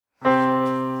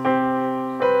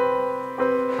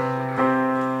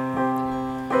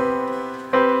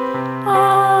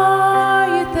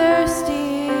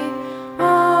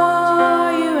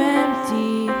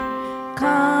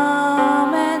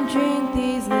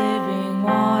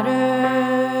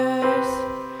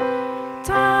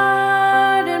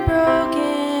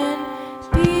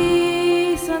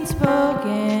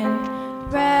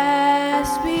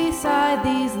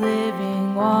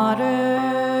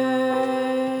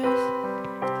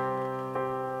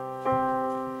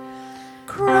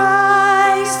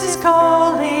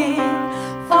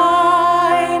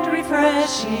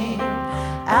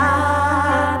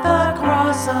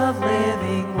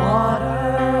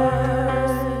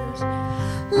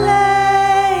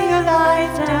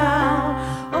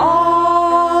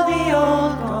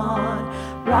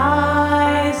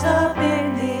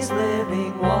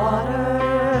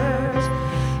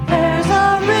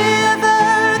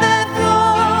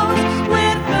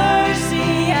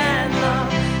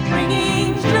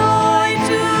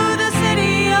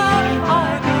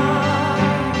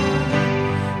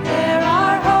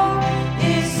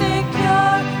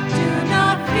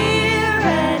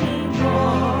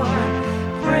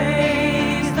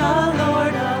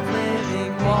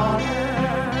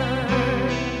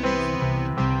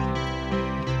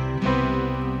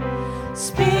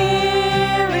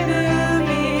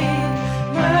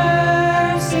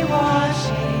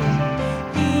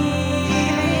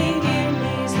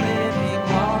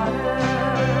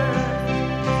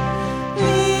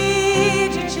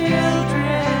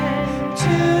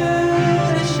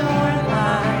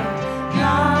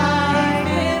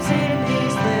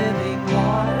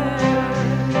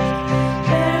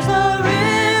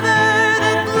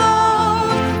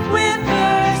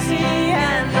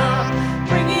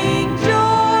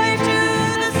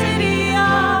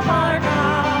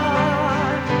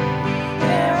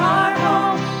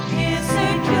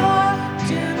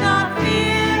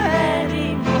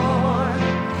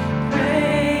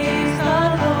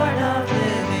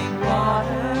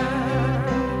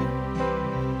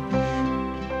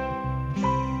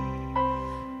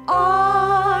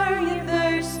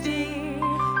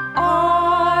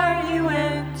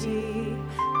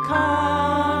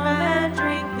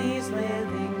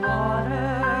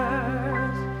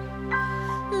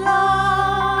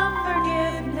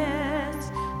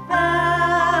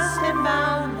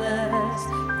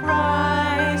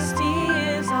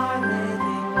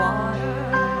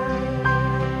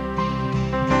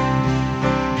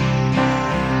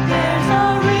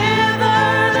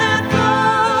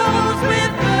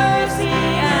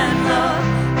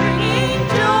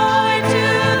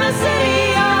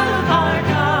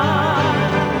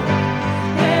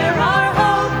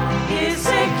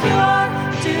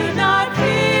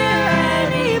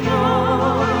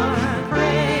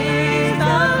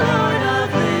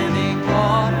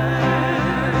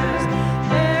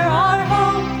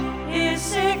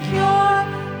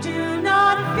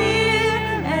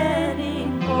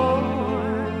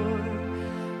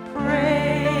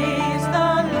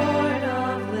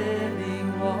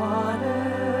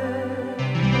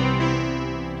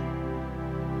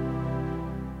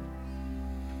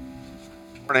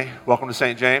morning. Welcome to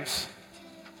St. James.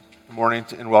 Good morning,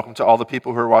 and welcome to all the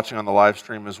people who are watching on the live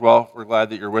stream as well. We're glad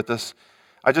that you're with us.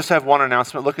 I just have one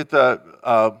announcement. Look at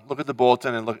the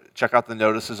bulletin and check out the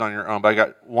notices on your own. But I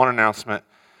got one announcement.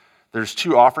 There's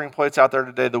 2 offering plates out there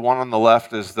today. The one on the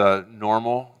left is the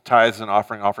normal tithes and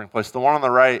offering place. The one on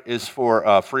the right is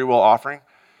for free will offering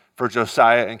for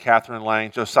Josiah and Catherine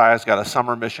Lang. Josiah's got a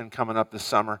summer mission coming up this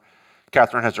summer.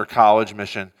 Catherine has her college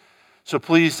mission. So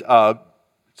please,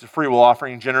 it's a free will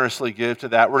offering. Generously give to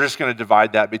that. We're just going to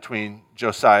divide that between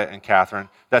Josiah and Catherine.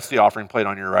 That's the offering plate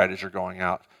on your right as you're going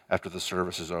out after the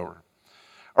service is over.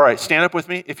 All right, stand up with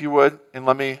me if you would, and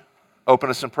let me open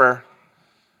us in prayer,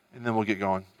 and then we'll get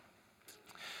going.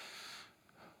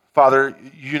 Father,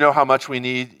 you know how much we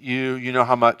need you. You know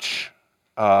how much,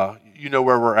 you know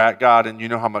where we're at, God, and you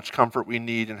know how much comfort we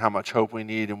need and how much hope we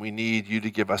need, and we need you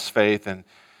to give us faith, and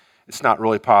it's not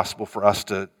really possible for us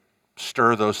to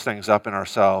stir those things up in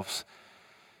ourselves.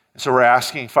 And so we're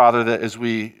asking, Father, that as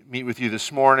we meet with you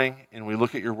this morning and we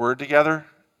look at your word together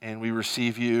and we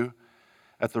receive you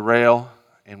at the rail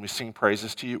and we sing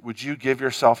praises to you, would you give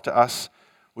yourself to us?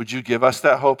 Would you give us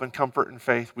that hope and comfort and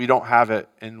faith? We don't have it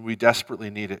and we desperately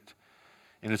need it.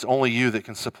 And it's only you that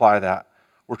can supply that.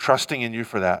 We're trusting in you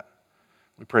for that.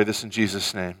 We pray this in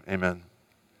Jesus' name. Amen.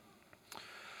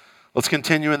 Let's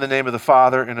continue in the name of the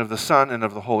Father and of the Son and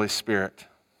of the Holy Spirit.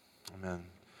 Amen.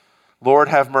 Lord,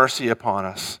 have mercy upon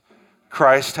us.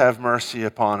 Christ, have mercy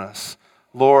upon us.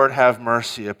 Lord, have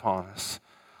mercy upon us.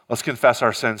 Let's confess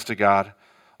our sins to God.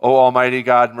 O Almighty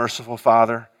God, merciful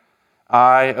Father,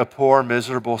 I, a poor,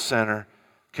 miserable sinner,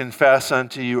 confess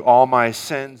unto you all my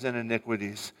sins and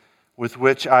iniquities with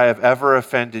which I have ever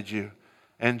offended you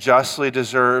and justly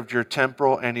deserved your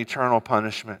temporal and eternal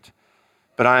punishment.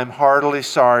 But I am heartily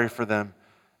sorry for them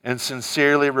and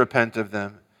sincerely repent of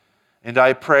them. And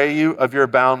I pray you of your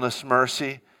boundless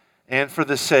mercy and for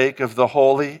the sake of the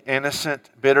holy, innocent,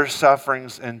 bitter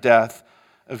sufferings and death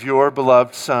of your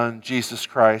beloved Son, Jesus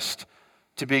Christ,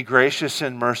 to be gracious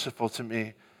and merciful to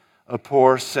me, a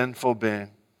poor, sinful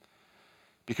being.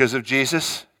 Because of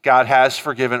Jesus, God has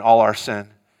forgiven all our sin.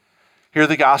 Hear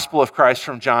the gospel of Christ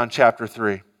from John chapter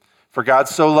 3. For God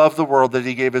so loved the world that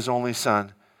he gave his only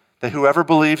Son, that whoever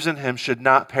believes in him should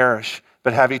not perish,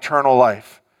 but have eternal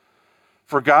life.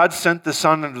 For God sent the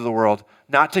Son into the world,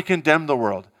 not to condemn the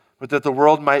world, but that the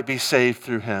world might be saved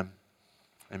through him.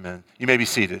 Amen. You may be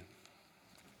seated.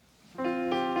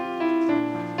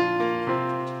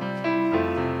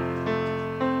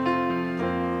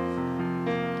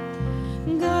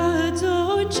 God's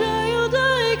own child,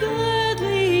 I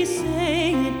gladly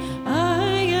say it.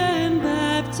 I am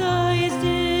baptized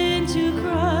into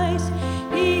Christ.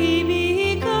 He,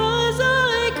 because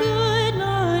I could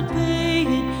not pay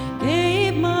it,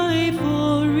 gave my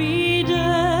full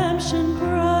redemption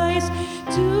price.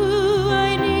 To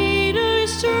I need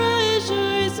earth's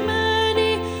treasures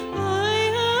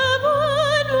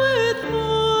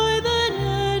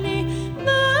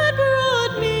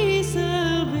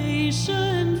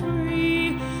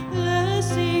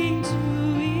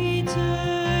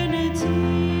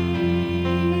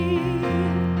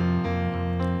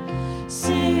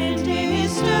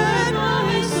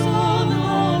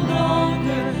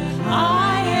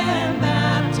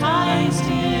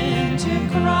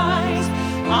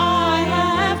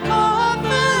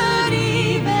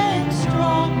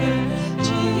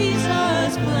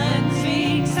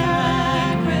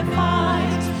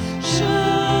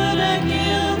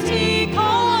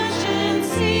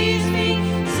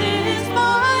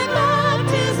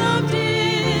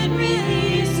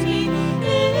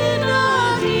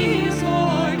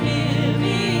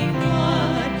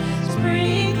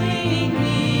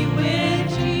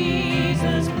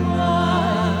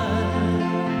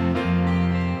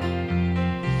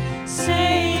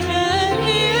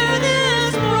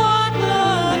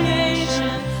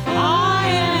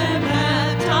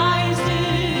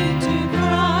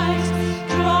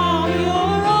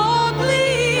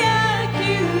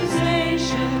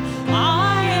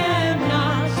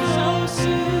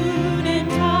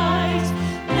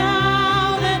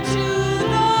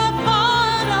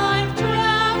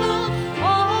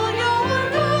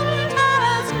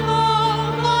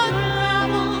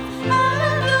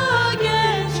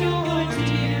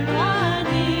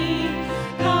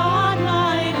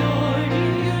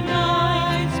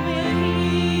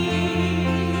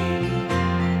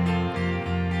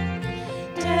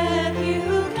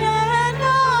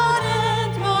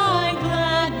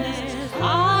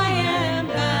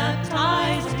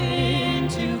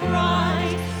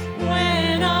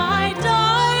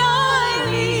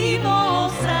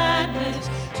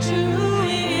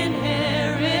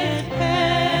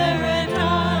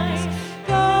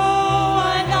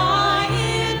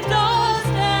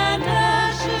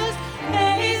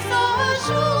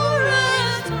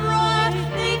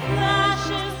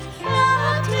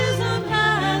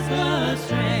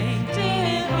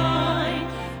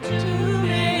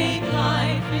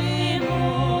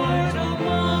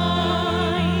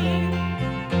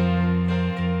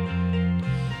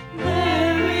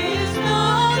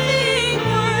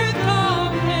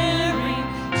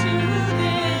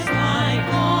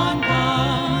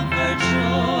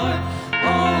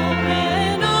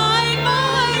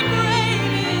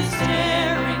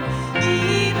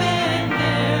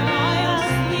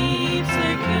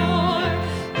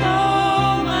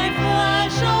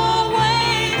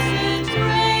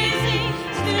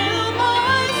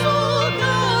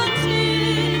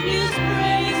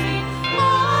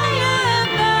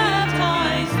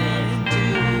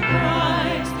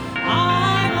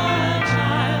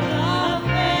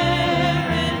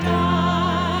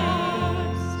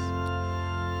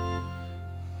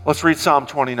Let's read Psalm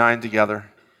 29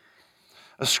 together.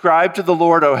 Ascribe to the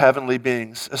Lord, O heavenly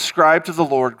beings. Ascribe to the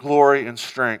Lord glory and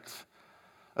strength.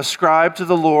 Ascribe to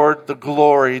the Lord the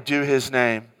glory due his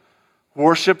name.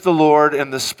 Worship the Lord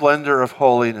in the splendor of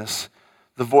holiness.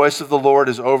 The voice of the Lord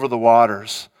is over the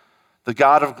waters. The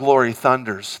God of glory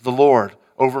thunders, the Lord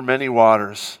over many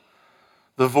waters.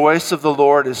 The voice of the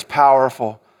Lord is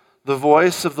powerful. The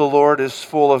voice of the Lord is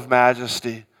full of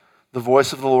majesty. The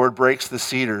voice of the Lord breaks the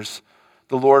cedars.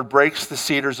 The Lord breaks the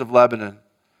cedars of Lebanon.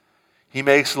 He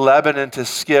makes Lebanon to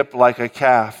skip like a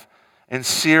calf, and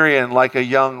Syrian like a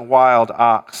young wild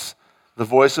ox. The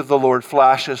voice of the Lord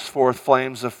flashes forth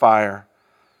flames of fire.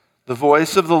 The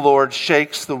voice of the Lord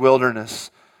shakes the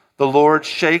wilderness. The Lord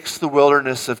shakes the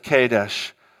wilderness of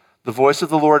Kadesh. The voice of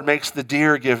the Lord makes the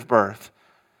deer give birth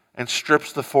and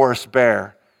strips the forest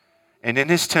bare. And in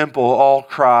his temple all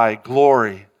cry,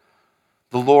 glory.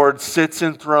 The Lord sits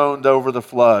enthroned over the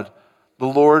flood. The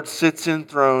Lord sits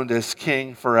enthroned as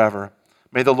king forever.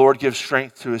 May the Lord give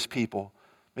strength to his people.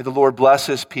 May the Lord bless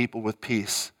his people with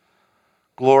peace.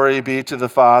 Glory be to the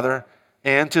Father,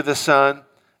 and to the Son,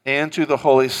 and to the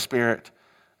Holy Spirit,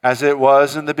 as it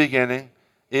was in the beginning,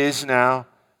 is now,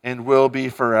 and will be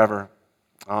forever.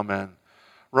 Amen.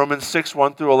 Romans 6,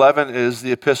 1 through 11 is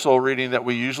the epistle reading that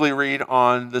we usually read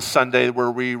on the Sunday where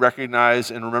we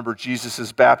recognize and remember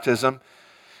Jesus' baptism.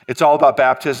 It's all about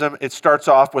baptism. It starts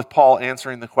off with Paul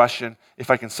answering the question, if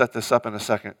I can set this up in a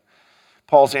second.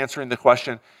 Paul's answering the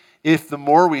question, if the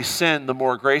more we sin, the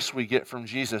more grace we get from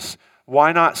Jesus,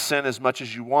 why not sin as much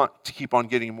as you want to keep on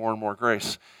getting more and more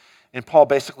grace? And Paul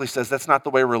basically says that's not the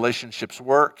way relationships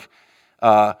work.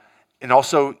 And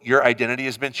also, your identity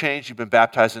has been changed. You've been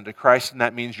baptized into Christ, and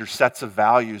that means your sets of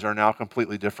values are now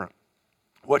completely different.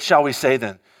 What shall we say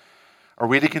then? Are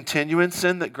we to continue in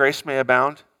sin that grace may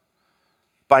abound?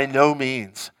 By no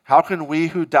means. How can we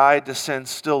who died to sin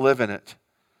still live in it?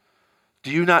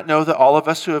 Do you not know that all of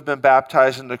us who have been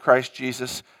baptized into Christ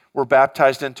Jesus were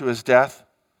baptized into his death?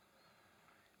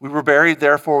 We were buried,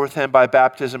 therefore, with him by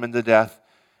baptism into death,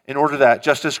 in order that,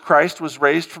 just as Christ was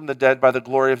raised from the dead by the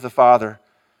glory of the Father,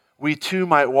 we too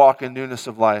might walk in newness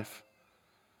of life.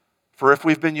 For if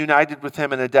we've been united with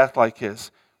him in a death like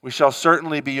his, we shall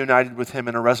certainly be united with him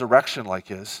in a resurrection like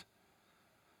his.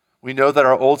 We know that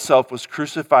our old self was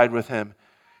crucified with him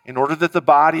in order that the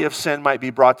body of sin might be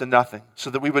brought to nothing,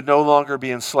 so that we would no longer be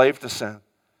enslaved to sin.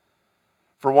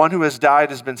 For one who has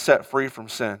died has been set free from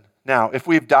sin. Now, if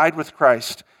we've died with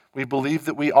Christ, we believe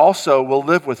that we also will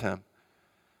live with him.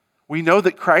 We know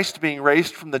that Christ, being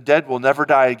raised from the dead, will never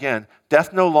die again.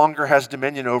 Death no longer has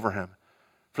dominion over him.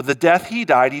 For the death he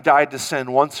died to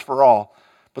sin once for all.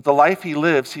 But the life he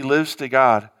lives to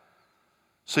God.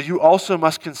 So you also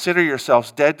must consider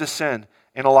yourselves dead to sin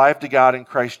and alive to God in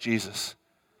Christ Jesus.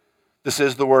 This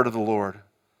is the word of the Lord.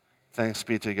 Thanks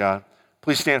be to God.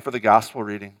 Please stand for the gospel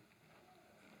reading.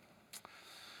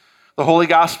 The Holy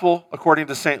Gospel according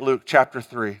to St. Luke, chapter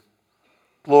 3.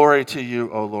 Glory to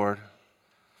you, O Lord.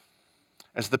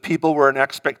 As the people were in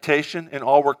expectation and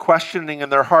all were questioning in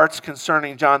their hearts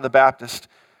concerning John the Baptist,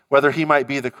 whether he might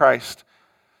be the Christ,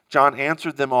 John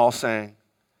answered them all, saying,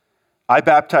 I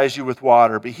baptize you with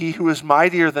water, but he who is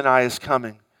mightier than I is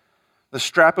coming, the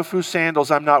strap of whose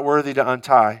sandals I'm not worthy to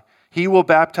untie. He will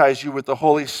baptize you with the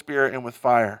Holy Spirit and with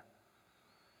fire.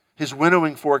 His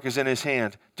winnowing fork is in his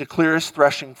hand, to clear his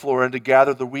threshing floor and to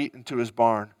gather the wheat into his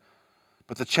barn.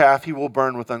 But the chaff he will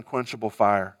burn with unquenchable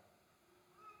fire.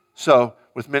 So,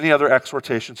 with many other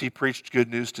exhortations, he preached good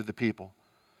news to the people.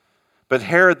 But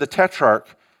Herod the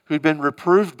Tetrarch, who'd been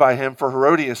reproved by him for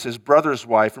Herodias, his brother's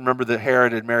wife, remember that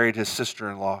Herod had married his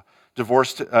sister-in-law,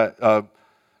 forced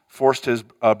his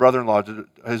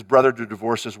brother to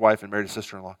divorce his wife and married his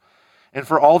sister-in-law. And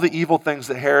for all the evil things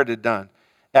that Herod had done,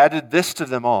 added this to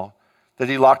them all, that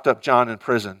he locked up John in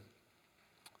prison.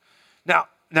 Now,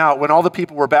 when all the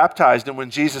people were baptized, and when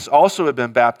Jesus also had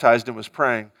been baptized and was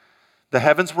praying, the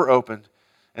heavens were opened,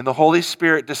 and the Holy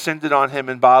Spirit descended on him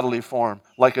in bodily form,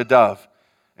 like a dove.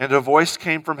 And a voice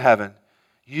came from heaven,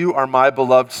 You are my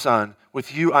beloved Son,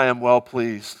 with you I am well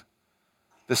pleased.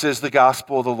 This is the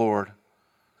gospel of the Lord.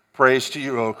 Praise to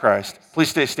you, O Christ. Please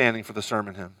stay standing for the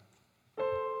sermon hymn.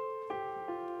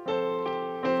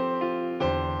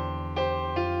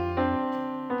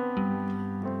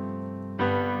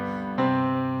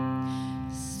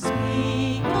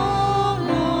 Speak, O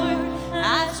Lord,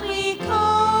 as we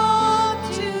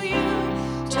come to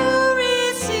you to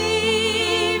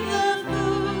receive the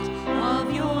food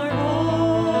of your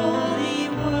holy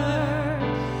word.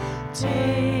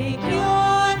 Take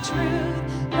your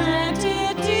truth, plant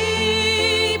it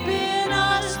deep in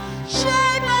us,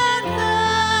 shape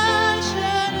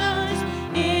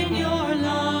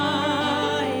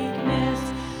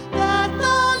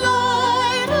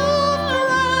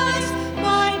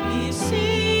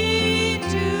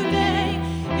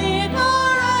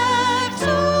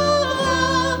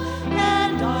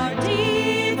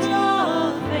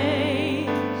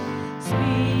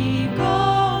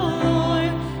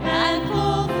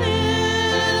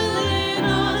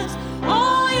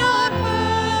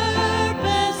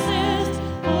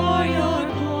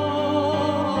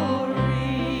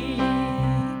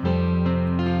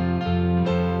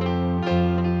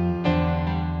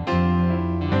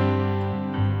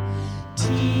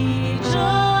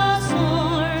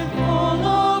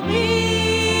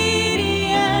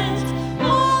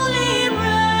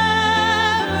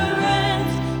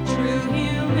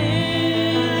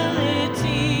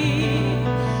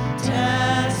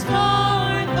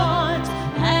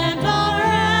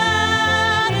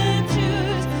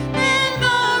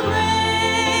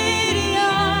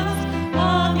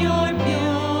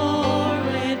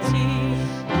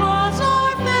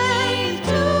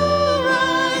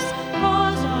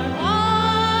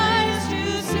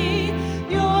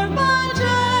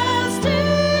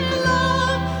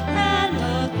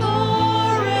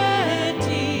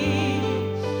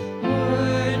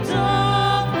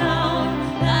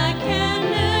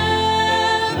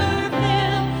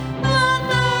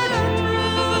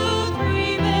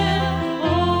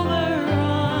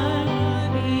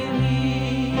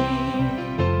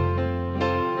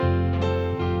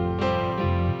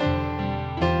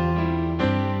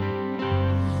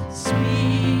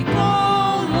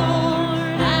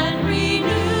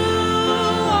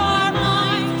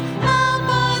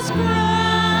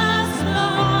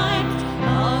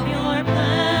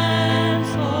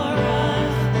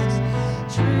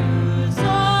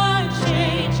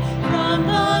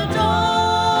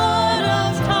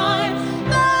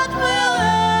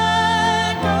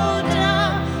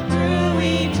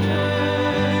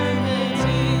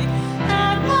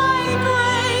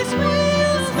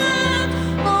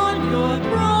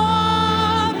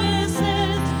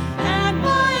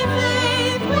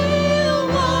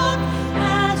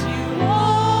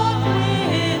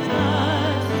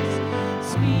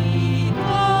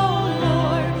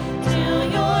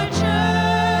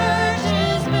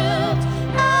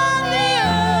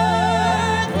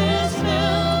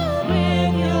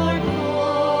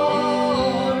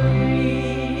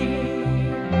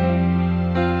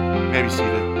may be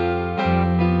seated.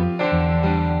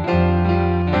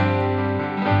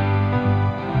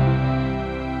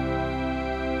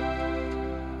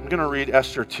 I'm going to read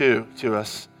Esther 2 to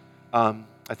us.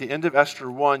 At the end of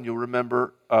Esther 1, you'll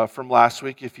remember from last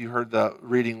week, if you heard the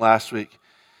reading last week,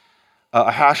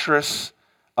 Ahasuerus,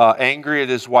 angry at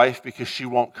his wife because she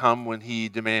won't come when he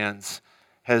demands,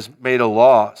 has made a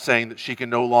law saying that she can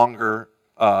no longer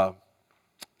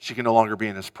be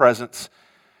in his presence.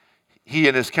 He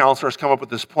and his counselors come up with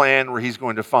this plan where he's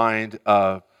going to find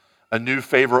a new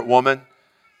favorite woman,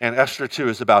 and Esther 2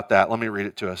 is about that. Let me read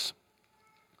it to us.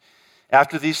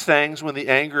 After these things, when the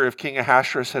anger of King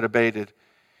Ahasuerus had abated,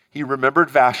 he remembered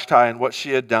Vashti and what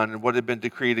she had done and what had been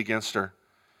decreed against her.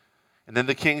 And then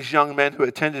the king's young men who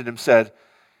attended him said,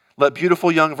 "Let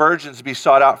beautiful young virgins be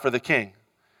sought out for the king,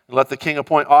 and let the king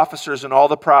appoint officers in all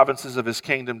the provinces of his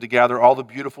kingdom to gather all the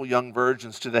beautiful young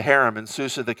virgins to the harem in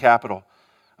Susa the capital,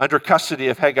 under custody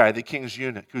of Hegai, the king's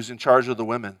eunuch, who's in charge of the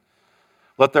women.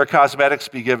 Let their cosmetics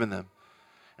be given them,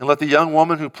 and let the young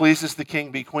woman who pleases the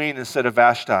king be queen instead of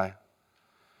Vashti."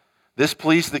 This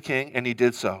pleased the king, and he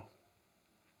did so.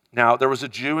 Now there was a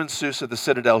Jew in Susa the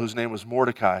citadel whose name was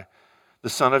Mordecai, the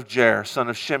son of Jair, son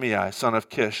of Shimei, son of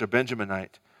Kish, a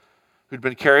Benjaminite, who'd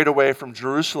been carried away from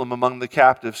Jerusalem among the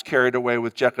captives, carried away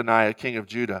with Jeconiah, king of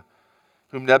Judah,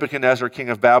 whom Nebuchadnezzar, king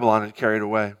of Babylon, had carried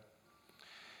away.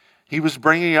 He was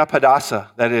bringing up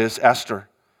Hadassah, that is, Esther,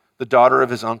 the daughter of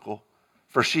his uncle,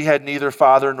 for she had neither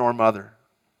father nor mother.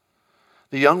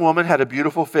 The young woman had a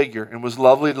beautiful figure and was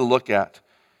lovely to look at.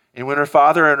 And when her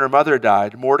father and her mother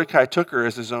died, Mordecai took her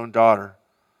as his own daughter.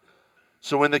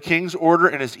 So when the king's order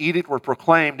and his edict were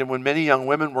proclaimed, and when many young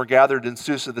women were gathered in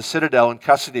Susa the citadel in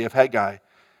custody of Hegai,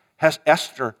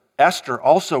 Esther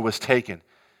also was taken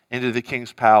into the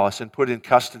king's palace and put in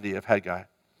custody of Hegai,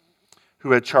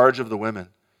 who had charge of the women.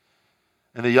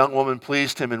 And the young woman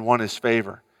pleased him and won his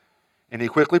favor. And he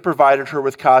quickly provided her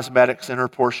with cosmetics and her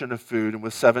portion of food, and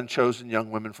with 7 chosen young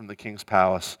women from the king's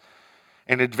palace,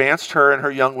 and advanced her and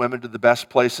her young women to the best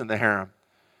place in the harem.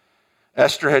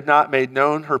 Esther had not made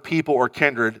known her people or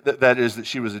kindred, that is, that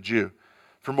she was a Jew,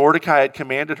 for Mordecai had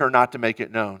commanded her not to make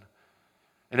it known.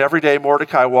 And every day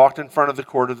Mordecai walked in front of the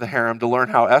court of the harem to learn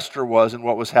how Esther was and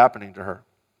what was happening to her.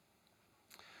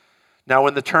 Now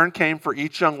when the turn came for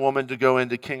each young woman to go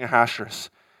into King Ahasuerus,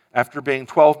 after being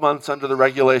 12 months under the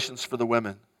regulations for the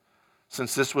women,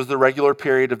 since this was the regular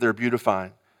period of their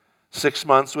beautifying, 6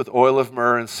 months with oil of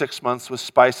myrrh and 6 months with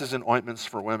spices and ointments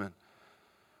for women.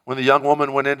 When the young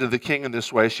woman went into the king in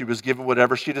this way, she was given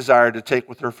whatever she desired to take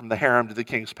with her from the harem to the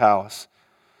king's palace.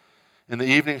 In the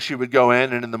evening she would go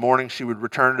in, and in the morning she would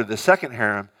return to the second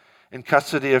harem in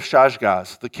custody of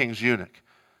Shashgaz, the king's eunuch,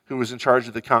 who was in charge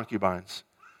of the concubines.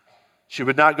 She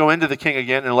would not go into the king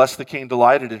again unless the king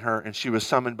delighted in her, and she was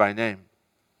summoned by name.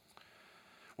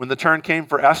 When the turn came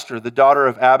for Esther, the daughter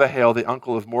of Abihail, the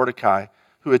uncle of Mordecai,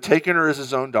 who had taken her as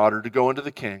his own daughter, to go into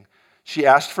the king, she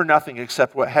asked for nothing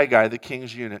except what Hegai, the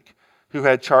king's eunuch, who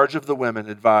had charge of the women,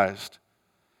 advised.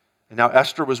 And now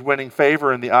Esther was winning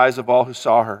favor in the eyes of all who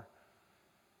saw her.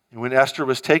 And when Esther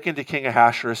was taken to King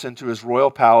Ahasuerus into his royal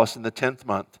palace in the 10th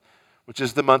month, which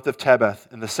is the month of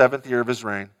Tebeth, in the 7th year of his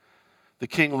reign, the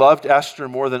king loved Esther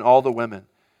more than all the women,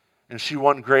 and she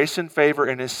won grace and favor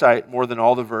in his sight more than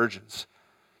all the virgins,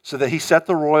 so that he set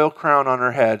the royal crown on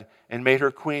her head and made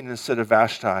her queen instead of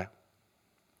Vashti.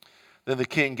 Then the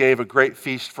king gave a great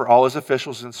feast for all his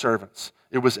officials and servants.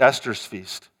 It was Esther's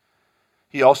feast.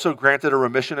 He also granted a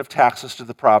remission of taxes to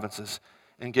the provinces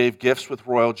and gave gifts with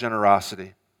royal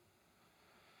generosity.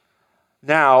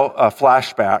 Now, a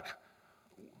flashback.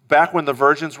 Back when the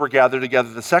virgins were gathered together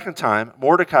the second time,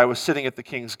 Mordecai was sitting at the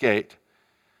king's gate.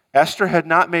 Esther had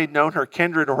not made known her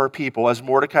kindred or her people as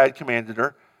Mordecai had commanded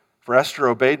her, for Esther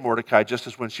obeyed Mordecai just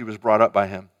as when she was brought up by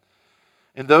him.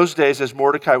 In those days, as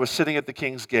Mordecai was sitting at the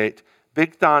king's gate,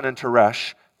 Bigthan and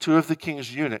Teresh, 2 of the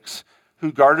king's eunuchs,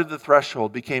 who guarded the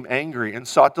threshold, became angry and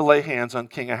sought to lay hands on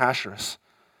King Ahasuerus.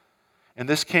 And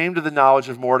this came to the knowledge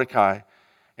of Mordecai,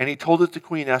 and he told it to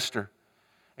Queen Esther.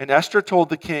 And Esther told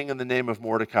the king in the name of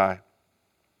Mordecai.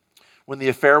 When the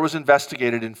affair was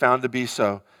investigated and found to be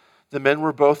so, the men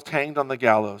were both hanged on the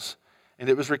gallows, and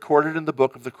it was recorded in the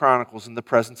book of the Chronicles in the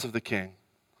presence of the king.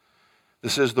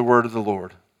 This is the word of the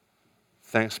Lord.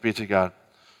 Thanks be to God.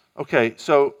 Okay,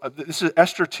 so this is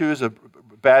Esther 2 is a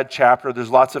bad chapter. There's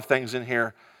lots of things in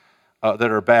here that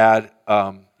are bad.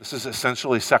 This is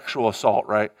essentially sexual assault,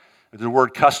 right? The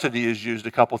word custody is used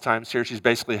a couple times here. She's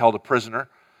basically held a prisoner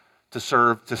to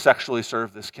sexually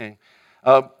serve this king.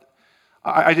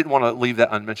 I didn't want to leave that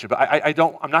unmentioned, but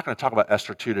I'm not going to talk about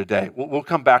Esther 2 today. We'll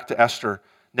come back to Esther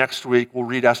next week. We'll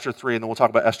read Esther 3, and then we'll talk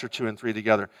about Esther 2 and 3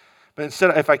 together. But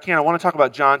instead, if I can, I want to talk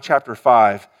about John chapter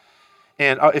 5.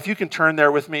 And if you can turn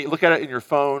there with me, look at it in your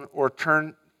phone or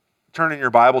turn in your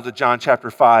Bible to John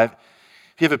chapter 5.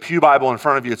 If you have a pew Bible in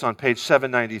front of you, it's on page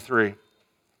 793.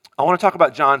 I want to talk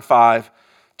about John 5,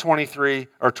 23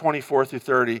 or 24 through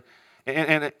 30.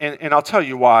 And I'll tell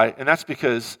you why. And that's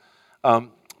because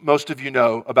most of you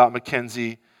know about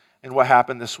Mackenzie and what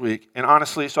happened this week. And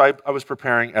honestly, so I was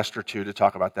preparing Esther 2 to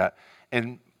talk about that.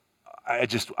 And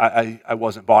I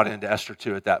wasn't bought into Esther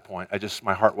 2 at that point.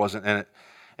 My heart wasn't in it.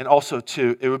 And also,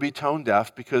 too, it would be tone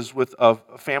deaf because with a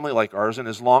family like ours, and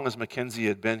as long as Mackenzie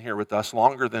had been here with us,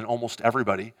 longer than almost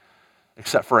everybody,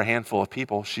 except for a handful of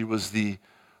people, she was the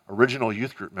original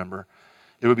youth group member,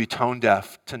 it would be tone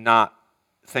deaf to not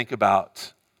think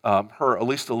about her at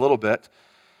least a little bit.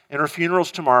 And her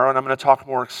funeral's tomorrow, and I'm going to talk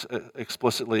more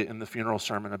explicitly in the funeral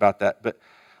sermon about that. But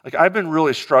I've been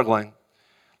really struggling,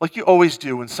 like you always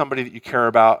do when somebody that you care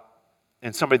about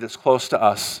and somebody that's close to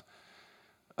us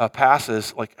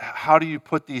passes. Like, how do you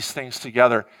put these things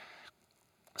together?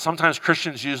 Sometimes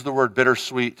Christians use the word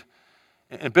bittersweet.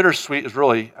 And bittersweet is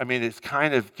really, it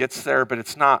kind of gets there, but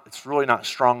it's really not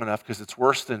strong enough because it's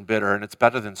worse than bitter and it's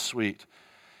better than sweet.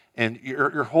 And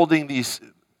you're holding these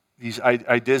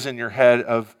ideas in your head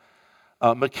of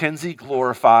Mackenzie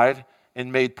glorified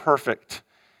and made perfect,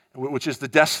 which is the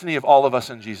destiny of all of us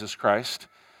in Jesus Christ,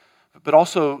 but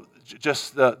also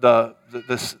just the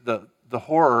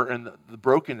horror and the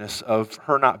brokenness of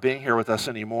her not being here with us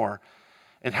anymore,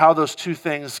 and how those two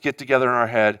things get together in our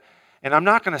head. And I'm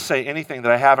not going to say anything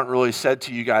that I haven't really said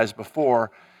to you guys before,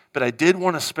 but I did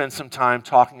want to spend some time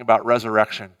talking about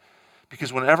resurrection,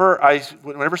 because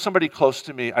whenever somebody close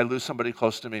to me, I lose somebody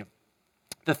close to me,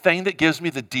 the thing that gives me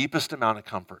the deepest amount of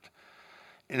comfort,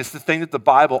 and it's the thing that the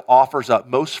Bible offers up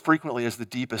most frequently as the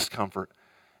deepest comfort,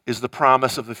 is the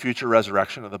promise of the future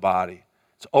resurrection of the body.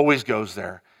 It always goes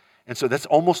there. And so that's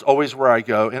almost always where I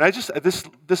go. And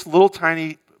this little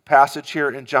tiny passage here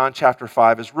in John chapter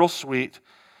 5 is real sweet.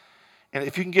 And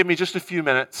if you can give me just a few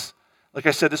minutes, like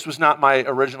I said, this was not my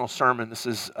original sermon. This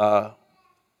is, I'm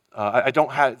not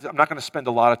going to spend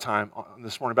a lot of time on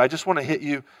this morning, but I just want to hit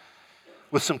you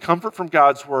with some comfort from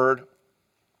God's word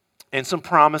and some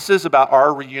promises about our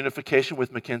reunification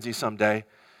with Mackenzie someday.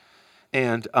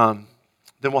 And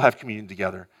then we'll have communion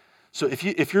together. So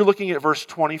if you're looking at verse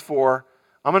 24,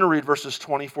 I'm going to read verses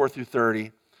 24 through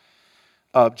 30.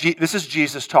 This is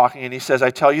Jesus talking, and he says, "I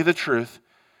tell you the truth.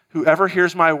 Whoever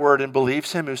hears my word and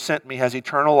believes him who sent me has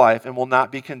eternal life and will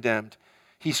not be condemned.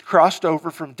 He's crossed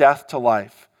over from death to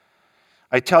life.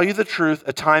 I tell you the truth,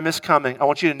 a time is coming." I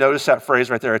want you to notice that phrase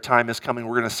right there, a time is coming.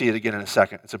 We're going to see it again in a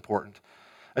second. It's important.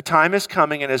 "A time is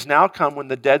coming and has now come when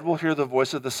the dead will hear the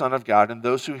voice of the Son of God, and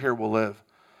those who hear will live.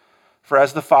 For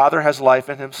as the Father has life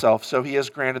in himself, so he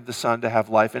has granted the Son to have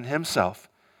life in himself.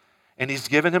 And he's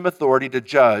given him authority to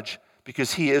judge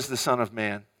because he is the Son of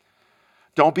Man.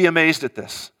 Don't be amazed at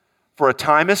this. For a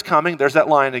time is coming," there's that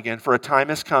line again, "for a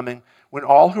time is coming when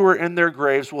all who are in their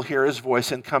graves will hear his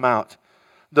voice and come out.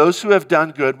 Those who have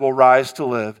done good will rise to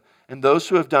live, and those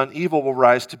who have done evil will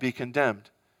rise to be condemned.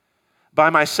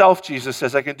 By myself," Jesus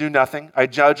says, "I can do nothing. I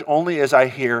judge only as I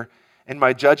hear, and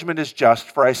my judgment is just,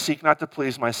 for I seek not to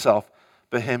please myself,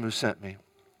 but him who sent me."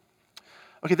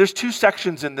 Okay, there's two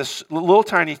sections in this little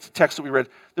tiny text that we read.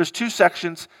 There's two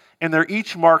sections, and they're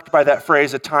each marked by that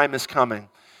phrase, "a time is coming."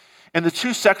 And the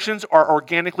two sections are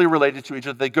organically related to each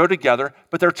other. They go together,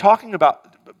 but they're talking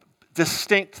about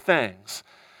distinct things.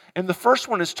 And the first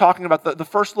one is talking about the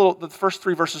first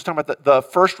three verses talking about the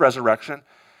first resurrection,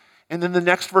 and then the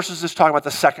next verses is talking about the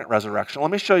second resurrection.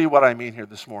 Let me show you what I mean here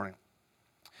this morning.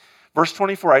 Verse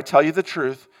 24, "I tell you the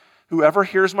truth. Whoever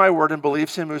hears my word and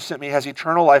believes him who sent me has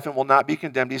eternal life and will not be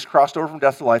condemned. He's crossed over from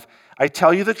death to life. I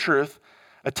tell you the truth.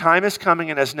 A time is coming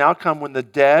and has now come when the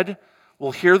dead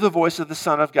will hear the voice of the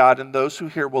Son of God, and those who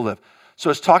hear will live." So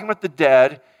it's talking about the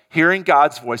dead hearing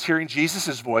God's voice, hearing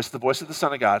Jesus' voice, the voice of the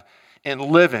Son of God, and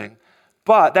living.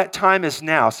 But that time is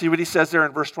now. See what he says there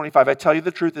in verse 25. "I tell you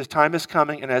the truth, this time is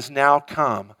coming and has now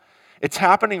come." It's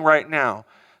happening right now.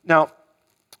 Now,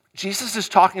 Jesus is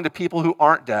talking to people who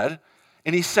aren't dead,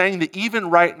 and he's saying that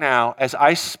even right now, as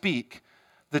I speak,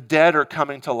 the dead are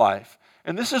coming to life.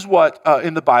 And this is what,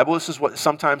 in the Bible, this is what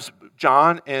sometimes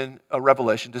John in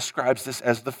Revelation describes this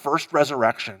as the first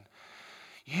resurrection.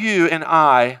 You and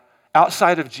I,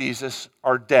 outside of Jesus,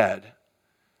 are dead.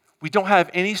 We don't have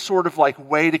any sort of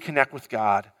way to connect with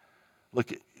God.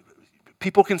 Look,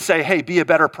 people can say, "Hey, be a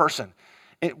better person."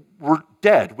 We're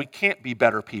dead. We can't be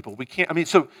better people. We can't,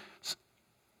 so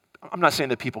I'm not saying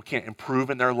that people can't improve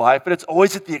in their life, but it's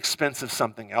always at the expense of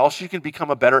something else. You can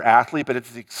become a better athlete, but it's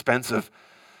at the expense of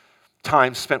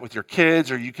time spent with your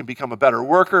kids, or you can become a better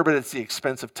worker, but it's the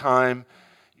expense of time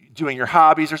doing your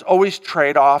hobbies. There's always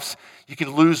trade-offs. You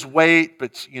can lose weight,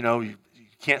 but you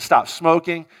can't stop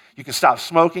smoking. You can stop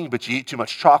smoking, but you eat too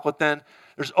much chocolate then.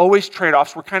 There's always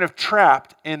trade-offs. We're kind of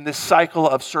trapped in this cycle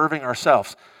of serving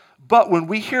ourselves. But when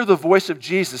we hear the voice of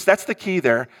Jesus, that's the key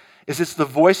there, is it's the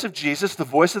voice of Jesus, the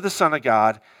voice of the Son of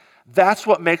God. That's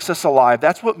what makes us alive.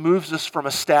 That's what moves us from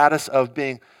a status of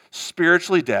being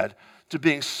spiritually dead to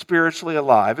being spiritually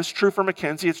alive. It's true for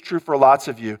Mackenzie. It's true for lots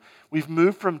of you. We've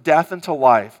moved from death into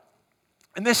life.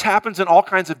 And this happens in all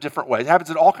kinds of different ways. It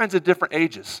happens at all kinds of different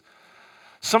ages.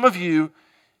 Some of you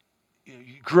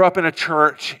grew up in a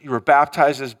church. You were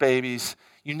baptized as babies.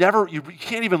 You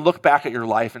can't even look back at your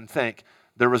life and think,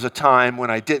 there was a time when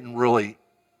I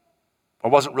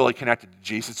wasn't really connected to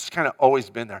Jesus. It's kind of always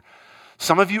been there.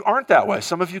 Some of you aren't that way.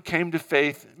 Some of you came to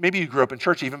faith, maybe you grew up in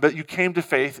church even, but you came to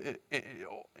faith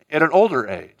at an older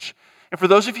age. And for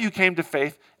those of you who came to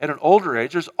faith at an older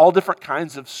age, there's all different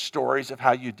kinds of stories of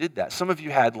how you did that. Some of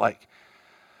you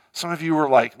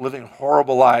were living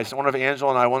horrible lives. One of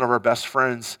Angela and I, one of our best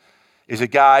friends, is a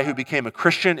guy who became a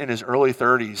Christian in his early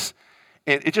 30s.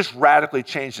 And it just radically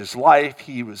changed his life.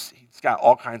 He's got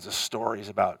all kinds of stories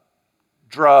about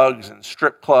drugs and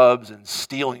strip clubs and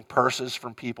stealing purses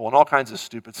from people and all kinds of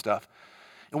stupid stuff.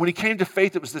 And when he came to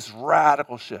faith, it was this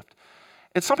radical shift.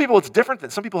 And some people, it's different.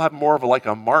 Some people have more of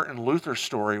a Martin Luther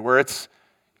story where it's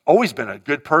always been a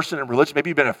good person in religion. Maybe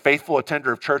you've been a faithful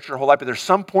attender of church your whole life, but there's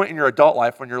some point in your adult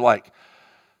life when you're like,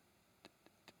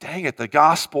 dang it, the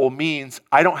gospel means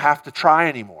I don't have to try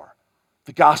anymore.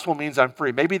 The gospel means I'm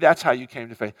free. Maybe that's how you came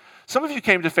to faith. Some of you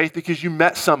came to faith because you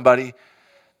met somebody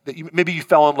maybe you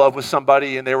fell in love with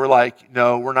somebody and they were like,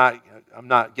 no, I'm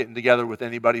not getting together with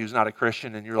anybody who's not a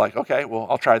Christian. And you're like, okay, well,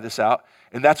 I'll try this out.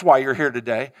 And that's why you're here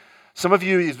today. Some of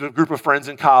you is a group of friends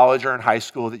in college or in high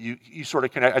school that you sort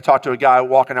of connect. I talked to a guy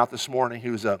walking out this morning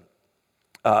who's a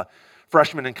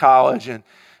freshman in college, and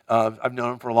I've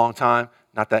known him for a long time.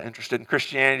 Not that interested in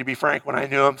Christianity, to be frank, when I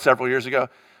knew him several years ago.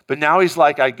 But now he's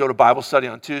like, I go to Bible study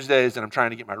on Tuesdays, and I'm trying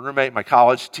to get my roommate, my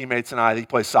college teammates, and he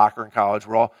plays soccer in college.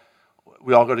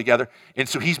 We all go together. And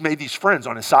so he's made these friends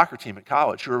on his soccer team at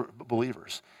college who are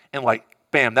believers. And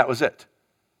bam, that was it.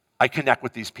 I connect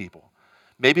with these people.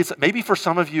 Maybe for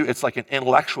some of you, it's like an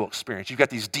intellectual experience. You've got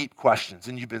these deep questions,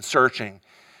 and you've been searching.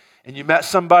 And you met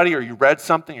somebody, or you read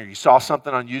something, or you saw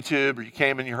something on YouTube, or you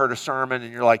came and you heard a sermon,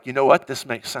 and you're like, you know what? This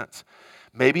makes sense.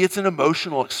 Maybe it's an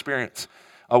emotional experience.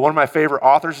 One of my favorite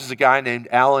authors is a guy named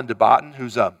Alan de Botton,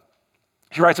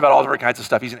 he writes about all different kinds of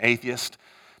stuff. He's an atheist.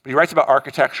 But he writes about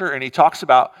architecture, and he talks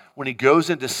about when he goes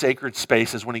into sacred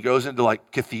spaces, when he goes into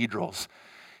cathedrals,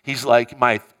 he's like,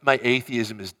 my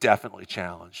atheism is definitely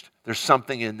challenged. There's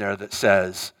something in there that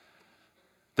says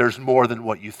there's more than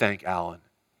what you think, Alan,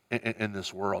 in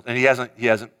this world. And he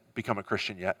hasn't become a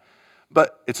Christian yet.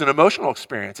 But it's an emotional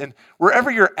experience. And wherever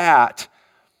you're at,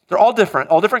 they're all different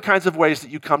kinds of ways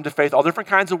that you come to faith, all different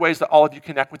kinds of ways that all of you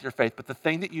connect with your faith. But the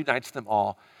thing that unites them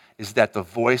all is that the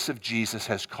voice of Jesus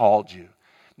has called you.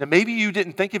 Now, maybe you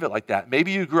didn't think of it like that.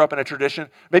 Maybe you grew up in a tradition.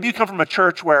 Maybe you come from a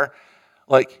church where,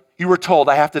 you were told,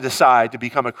 I have to decide to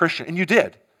become a Christian. And you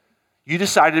did. You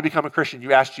decided to become a Christian.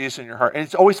 You asked Jesus in your heart. And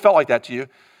it's always felt like that to you.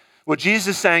 What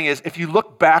Jesus is saying is, if you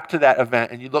look back to that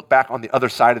event and you look back on the other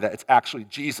side of that, it's actually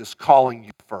Jesus calling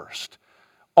you first.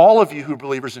 All of you who are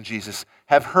believers in Jesus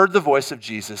have heard the voice of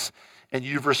Jesus, and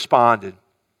you've responded.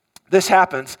 This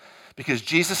happens because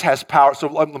Jesus has power. So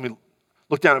let me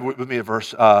look down with me at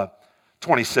verse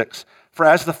 26. For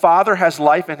as the Father has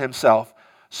life in himself,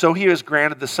 so he has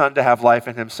granted the Son to have life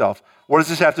in himself. What does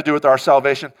this have to do with our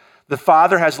salvation? The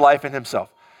Father has life in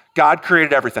himself. God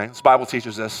created everything. The Bible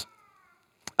teaches this.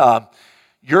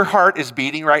 Your heart is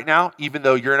beating right now, even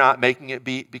though you're not making it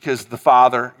beat, because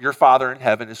your Father in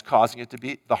heaven is causing it to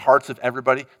beat. The hearts of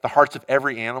everybody, the hearts of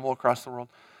every animal across the world.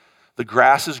 The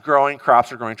grass is growing,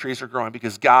 crops are growing, trees are growing,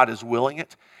 because God is willing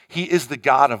it. He is the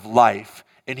God of life,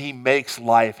 and he makes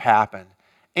life happen.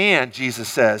 And Jesus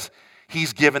says,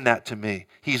 he's given that to me.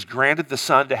 He's granted the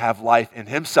Son to have life in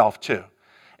himself too.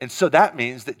 And so that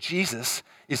means that Jesus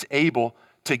is able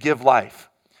to give life.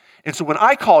 And so when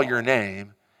I call your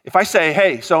name, if I say,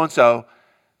 hey, so-and-so,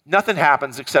 nothing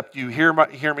happens except you hear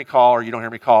me call, or you don't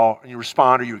hear me call, and you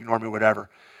respond, or you ignore me, whatever.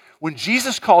 When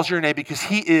Jesus calls your name, because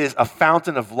he is a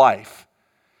fountain of life,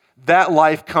 that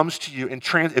life comes to you and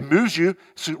it moves you.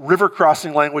 So river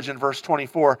crossing language in verse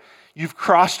 24. You've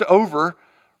crossed over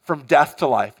from death to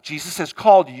life. Jesus has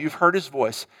called you. You've heard his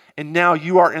voice. And now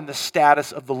you are in the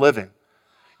status of the living.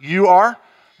 You are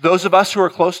Those of us who are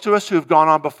close to us, who have gone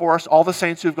on before us, all the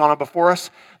saints who have gone on before us,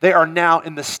 they are now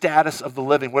in the status of the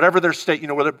living. Whatever their state,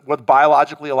 whether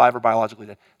biologically alive or biologically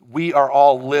dead, we are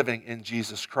all living in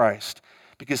Jesus Christ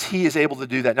because he is able to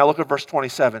do that. Now look at verse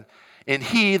 27. And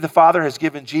he, the Father, has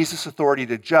given Jesus authority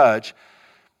to judge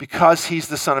because he's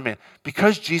the Son of Man.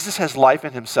 Because Jesus has life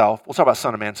in himself, we'll talk about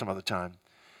Son of Man some other time,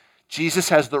 Jesus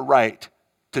has the right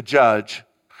to judge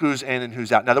who's in and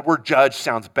who's out. Now the word judge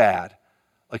sounds bad.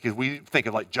 Like if we think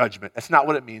of like judgment, that's not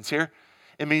what it means here.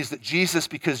 It means that Jesus,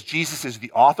 because Jesus is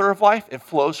the author of life, it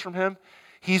flows from him.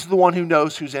 He's the one who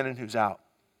knows who's in and who's out.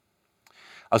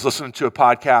 I was listening to a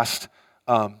podcast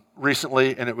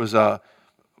recently, and it was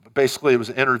basically it was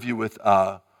an interview with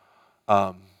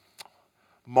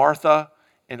Martha,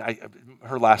 and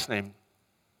her last name,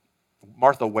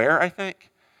 Martha Ware, I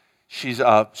think. She's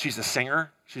a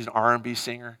singer. She's an R&B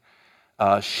singer.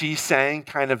 She sang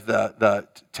kind of the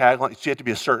tagline. She had to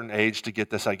be a certain age to get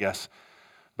this, I guess.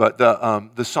 But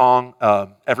the song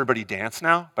 "Everybody Dance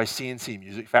Now" by CNC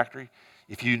Music Factory.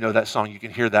 If you know that song, you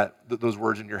can hear those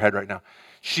words in your head right now.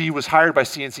 She was hired by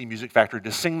CNC Music Factory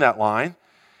to sing that line,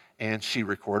 and she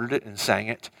recorded it and sang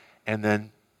it, and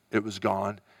then it was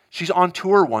gone. She's on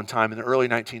tour one time in the early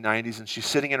 1990s, and she's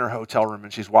sitting in her hotel room,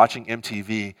 and she's watching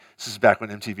MTV. This is back when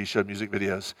MTV showed music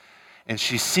videos. And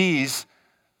she sees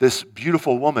this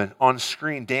beautiful woman on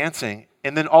screen dancing,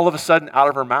 and then all of a sudden out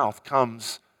of her mouth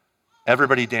comes,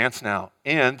 "Everybody dance now."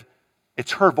 And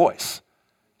it's her voice.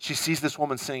 She sees this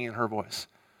woman singing in her voice.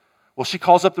 Well, she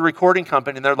calls up the recording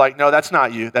company, and they're like, "No, that's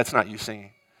not you. That's not you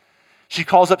singing." She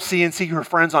calls up CNC, her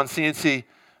friends on CNC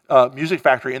Music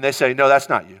Factory, and they say, "No, that's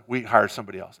not you. We hired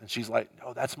somebody else." And she's like,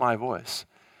 "No, that's my voice."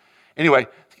 Anyway,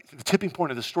 the tipping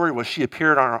point of the story was she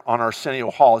appeared on Arsenio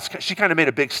Hall. She kind of made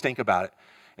a big stink about it.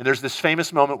 And there's this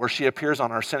famous moment where she appears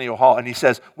on Arsenio Hall, and he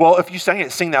says, "Well, if you sang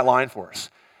it, sing that line for us."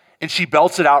 And she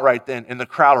belts it out right then, and the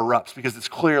crowd erupts because it's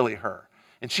clearly her.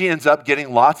 And she ends up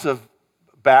getting lots of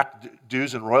back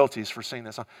dues and royalties for singing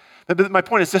that song. But my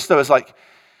point is this, though, is like,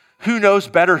 who knows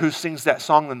better who sings that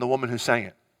song than the woman who sang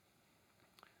it?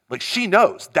 Like, she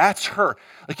knows. That's her.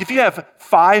 Like, if you have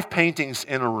 5 paintings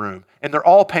in a room, and they're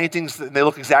all paintings, and they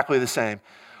look exactly the same,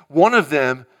 one of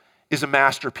them is a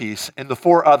masterpiece, and the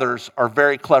 4 others are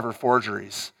very clever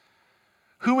forgeries.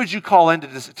 Who would you call in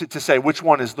to say which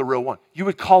one is the real one? You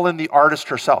would call in the artist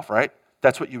herself, right?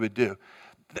 That's what you would do.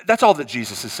 That's all that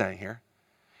Jesus is saying here.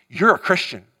 You're a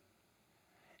Christian.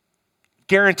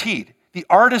 Guaranteed. The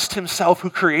artist himself who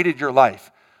created your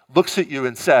life looks at you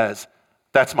and says,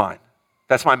 "That's mine.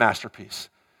 That's my masterpiece.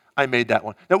 I made that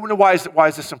one." Now, why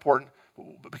is this important?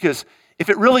 Because if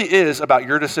it really is about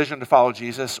your decision to follow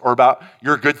Jesus, or about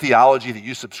your good theology that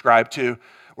you subscribe to,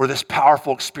 or this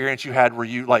powerful experience you had where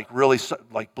you really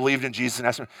believed in Jesus and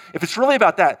asked him, if it's really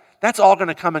about that, that's all going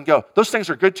to come and go. Those things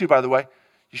are good too, by the way.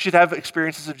 You should have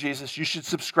experiences of Jesus. You should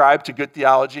subscribe to good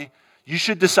theology. You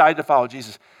should decide to follow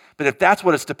Jesus. But if that's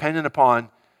what it's dependent upon,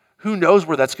 who knows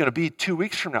where that's going to be 2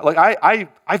 weeks from now? Like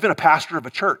I've been a pastor of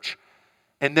a church,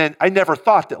 and then I never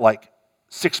thought that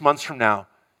 6 months from now,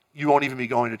 you won't even be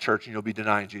going to church and you'll be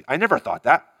denying Jesus. I never thought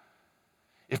that.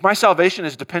 If my salvation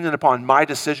is dependent upon my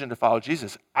decision to follow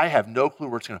Jesus, I have no clue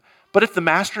where it's going to. But if the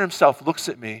master himself looks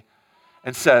at me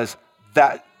and says,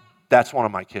 that's one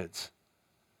of my kids,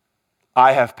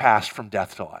 I have passed from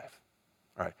death to life.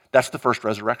 All right, that's the first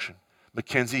resurrection.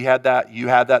 Mackenzie had that. You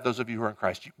had that, those of you who are in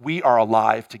Christ. We are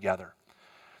alive together.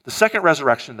 The second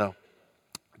resurrection, though,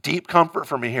 deep comfort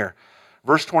for me here.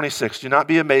 Verse 26, "Do not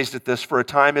be amazed at this, for a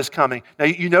time is coming." Now,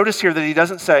 you notice here that he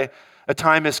doesn't say, "A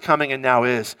time is coming and now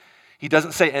is." He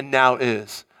doesn't say, "and now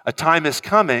is." A time is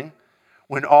coming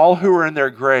when all who are in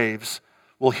their graves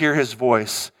will hear his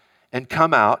voice and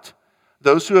come out.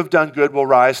 Those who have done good will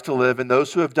rise to live, and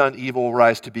those who have done evil will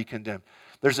rise to be condemned.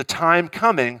 There's a time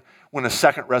coming when a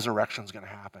second resurrection is going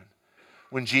to happen.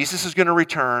 When Jesus is going to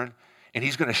return, and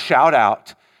he's going to shout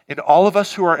out, and all of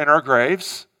us who are in our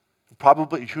graves,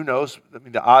 probably, who knows,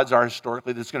 the odds are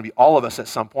historically that it's going to be all of us at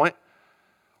some point.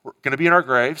 We're going to be in our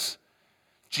graves.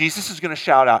 Jesus is going to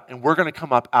shout out, and we're going to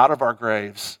come up out of our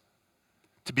graves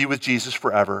to be with Jesus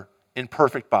forever in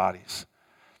perfect bodies.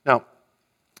 Now,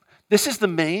 this is the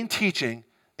main teaching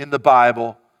in the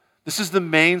Bible. This is the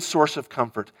main source of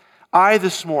comfort.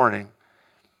 This morning,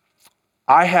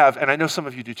 I have, and I know some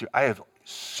of you do too, I have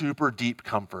super deep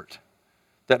comfort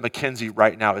that Mackenzie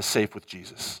right now is safe with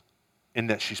Jesus, in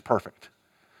that she's perfect.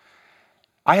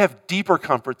 I have deeper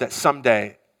comfort that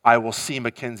someday I will see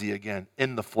Mackenzie again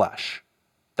in the flesh,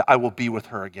 that I will be with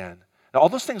her again. Now, all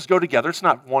those things go together. It's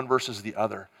not one versus the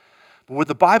other. But what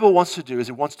the Bible wants to do is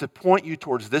it wants to point you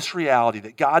towards this reality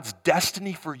that God's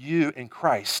destiny for you in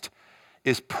Christ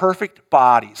is perfect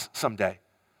bodies someday,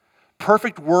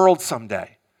 perfect world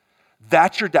someday.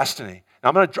 That's your destiny. Now,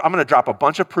 I'm going to drop a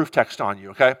bunch of proof text on you,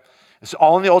 okay? It's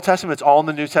all in the Old Testament. It's all in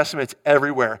the New Testament. It's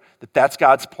everywhere. That's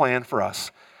God's plan for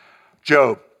us.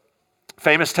 Job,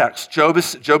 famous text.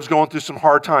 Job's going through some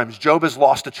hard times. Job has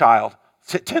lost a child,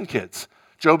 10 kids.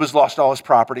 Job has lost all his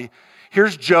property.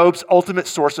 Here's Job's ultimate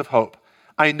source of hope.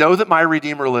 I know that my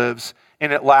Redeemer lives,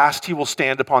 and at last he will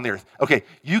stand upon the earth. Okay,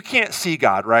 you can't see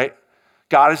God, right?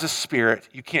 God is a spirit.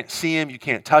 You can't see him. You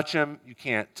can't touch him. You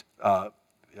can't,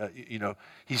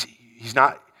 he's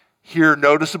not here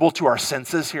noticeable to our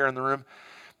senses here in the room.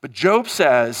 But Job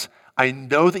says, I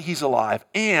know that he's alive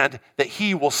and that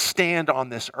he will stand on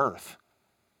this earth.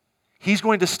 He's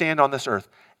going to stand on this earth.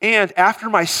 And after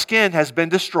my skin has been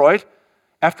destroyed,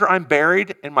 after I'm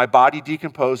buried and my body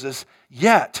decomposes,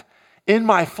 yet in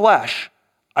my flesh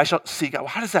I shall see God. Well,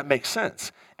 how does that make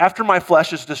sense? After my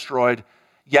flesh is destroyed,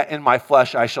 yet in my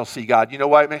flesh I shall see God. You know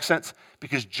why it makes sense?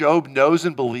 Because Job knows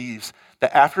and believes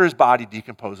that after his body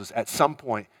decomposes, at some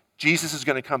point, Jesus is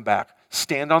going to come back,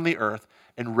 stand on the earth,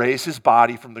 and raise his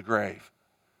body from the grave.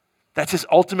 That's his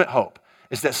ultimate hope,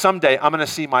 is that someday I'm going to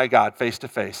see my God face to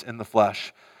face in the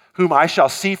flesh, whom I shall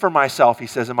see for myself, he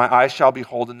says, and my eyes shall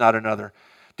behold and not another.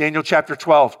 Daniel chapter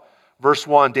 12, verse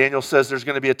 1, Daniel says there's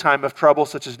going to be a time of trouble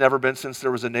such as never been since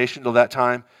there was a nation till that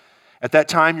time. At that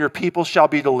time your people shall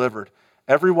be delivered,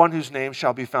 everyone whose name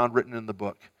shall be found written in the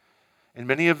book. And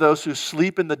many of those who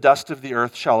sleep in the dust of the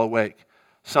earth shall awake,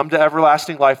 some to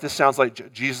everlasting life. This sounds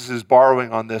like Jesus is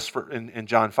borrowing on this in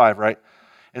John 5, right?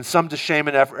 And some to shame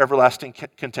and everlasting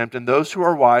contempt. And those who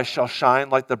are wise shall shine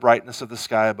like the brightness of the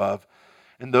sky above.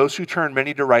 And those who turn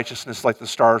many to righteousness like the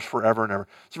stars forever and ever.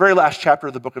 It's the very last chapter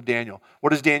of the book of Daniel.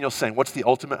 What is Daniel saying? What's the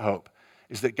ultimate hope?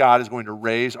 Is that God is going to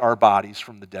raise our bodies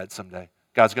from the dead someday.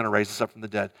 God's going to raise us up from the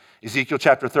dead. Ezekiel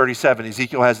chapter 37,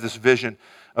 Ezekiel has this vision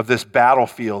of this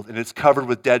battlefield, and it's covered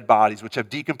with dead bodies, which have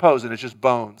decomposed, and it's just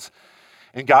bones.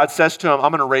 And God says to him,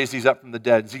 I'm going to raise these up from the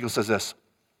dead. Ezekiel says this,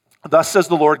 thus says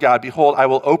the Lord God, behold, I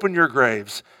will open your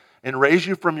graves and raise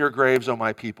you from your graves, O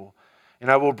my people. And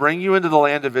I will bring you into the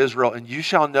land of Israel, and you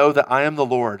shall know that I am the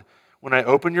Lord when I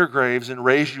open your graves and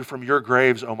raise you from your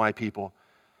graves, O my people.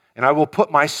 And I will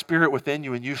put my spirit within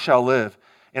you, and you shall live.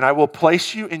 And I will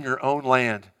place you in your own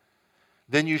land.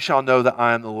 Then you shall know that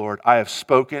I am the Lord. I have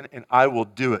spoken, and I will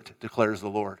do it, declares the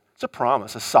Lord. It's a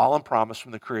promise, a solemn promise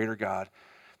from the Creator God,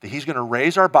 that he's going to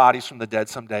raise our bodies from the dead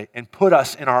someday and put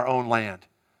us in our own land.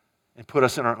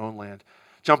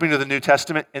 Jumping to the New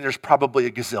Testament, and there's probably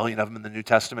a gazillion of them in the New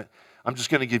Testament. I'm just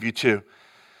going to give you two.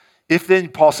 If then,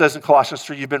 Paul says in Colossians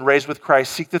 3, you've been raised with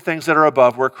Christ, seek the things that are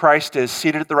above, where Christ is,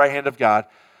 seated at the right hand of God.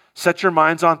 Set your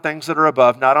minds on things that are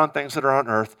above, not on things that are on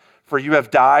earth. For you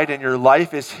have died, and your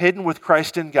life is hidden with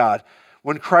Christ in God.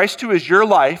 When Christ, who is your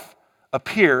life,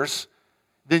 appears,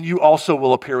 then you also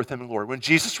will appear with him in glory. When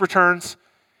Jesus returns,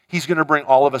 he's going to bring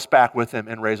all of us back with him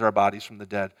and raise our bodies from the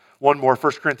dead. One more,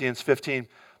 1 Corinthians 15.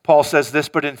 Paul says this,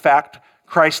 but in fact,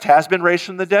 Christ has been raised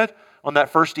from the dead. On that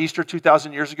first Easter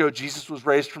 2,000 years ago, Jesus was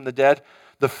raised from the dead.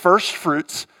 The first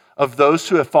fruits of those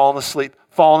who have fallen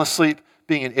asleep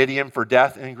being an idiom for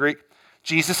death in Greek.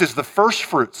 Jesus is the first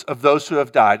fruits of those who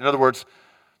have died. In other words,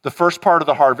 the first part of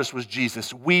the harvest was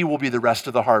Jesus. We will be the rest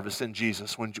of the harvest in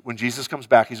Jesus. When Jesus comes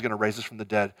back, he's going to raise us from the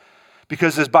dead.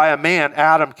 Because as by a man,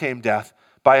 Adam came death,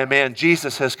 by a man,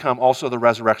 Jesus has come also the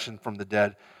resurrection from the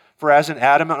dead. For as in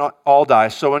Adam all die,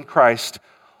 so in Christ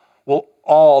will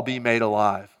all be made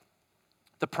alive.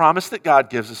 The promise that God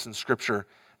gives us in Scripture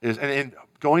is, and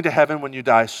going to heaven when you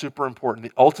die is super important.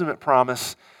 The ultimate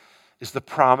promise is the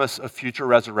promise of future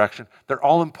resurrection. They're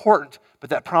all important,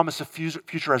 but that promise of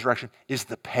future resurrection is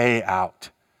the payout.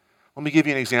 Let me give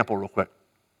you an example real quick.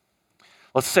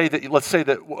 Let's say that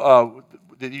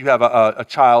you have a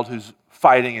child who's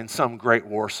fighting in some great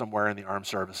war somewhere in the armed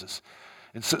services.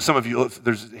 And so, some of you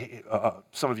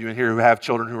in here who have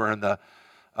children who are in the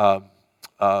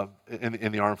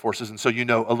armed forces, and so you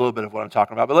know a little bit of what I'm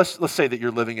talking about. But let's say that you're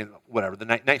living in the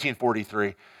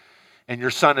 1943, and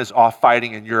your son is off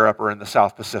fighting in Europe or in the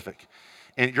South Pacific,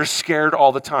 and you're scared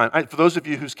all the time. For those of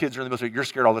you whose kids are in the military, you're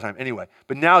scared all the time anyway.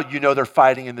 But now you know they're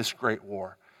fighting in this great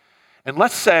war, and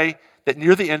let's say that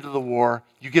near the end of the war,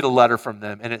 you get a letter from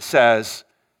them, and it says,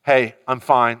 hey, I'm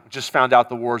fine. Just found out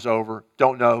the war's over.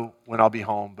 Don't know when I'll be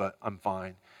home, but I'm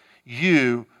fine.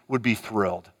 You would be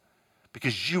thrilled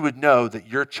because you would know that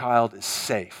your child is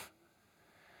safe.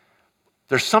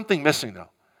 There's something missing,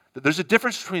 though. There's a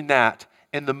difference between that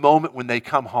and the moment when they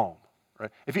come home.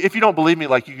 Right? If you don't believe me,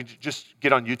 you can just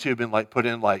get on YouTube and put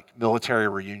in military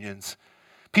reunions.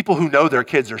 People who know their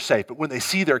kids are safe, but when they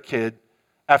see their kid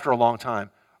after a long time,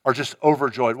 are just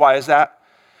overjoyed. Why is that?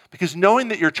 Because knowing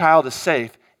that your child is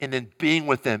safe and then being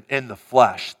with them in the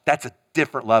flesh, that's a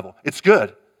different level. It's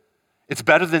good. It's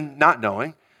better than not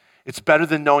knowing. It's better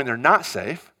than knowing they're not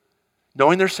safe.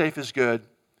 Knowing they're safe is good,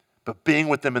 but being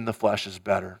with them in the flesh is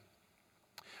better.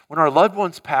 When our loved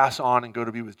ones pass on and go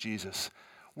to be with Jesus,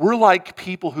 we're like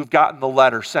people who've gotten the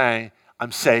letter saying,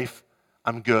 I'm safe,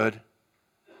 I'm good,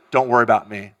 don't worry about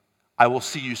me. I will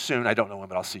see you soon. I don't know when,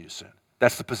 but I'll see you soon.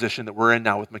 That's the position that we're in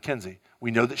now with Mackenzie.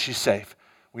 We know that she's safe.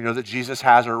 We know that Jesus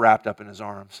has her wrapped up in his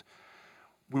arms.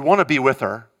 We want to be with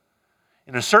her.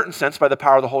 In a certain sense, by the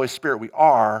power of the Holy Spirit, we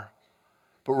are,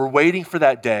 but we're waiting for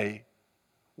that day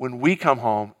when we come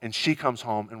home and she comes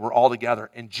home and we're all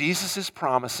together. And Jesus is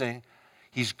promising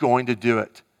he's going to do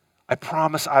it. I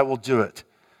promise I will do it.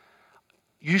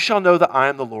 You shall know that I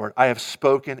am the Lord. I have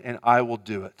spoken and I will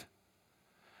do it.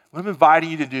 What I'm inviting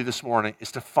you to do this morning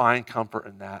is to find comfort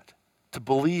in that, to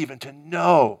believe and to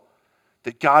know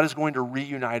that God is going to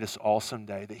reunite us all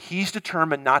someday, that he's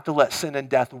determined not to let sin and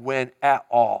death win at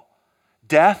all.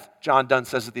 Death, John Donne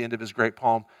says at the end of his great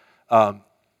poem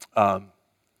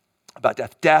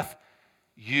about death,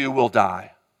 you will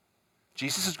die.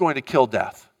 Jesus is going to kill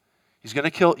death. He's going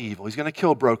to kill evil. He's going to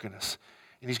kill brokenness.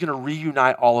 And he's going to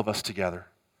reunite all of us together.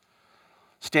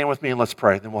 Stand with me and let's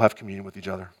pray. Then we'll have communion with each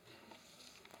other.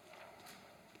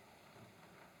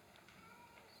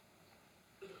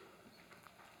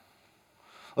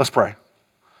 Let's pray.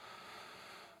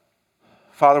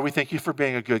 Father, we thank you for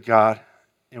being a good God,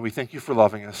 and we thank you for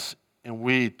loving us, and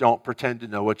we don't pretend to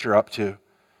know what you're up to,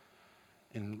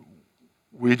 and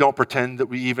we don't pretend that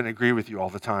we even agree with you all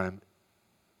the time.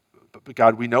 But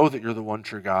God, we know that you're the one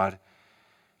true God,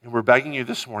 and we're begging you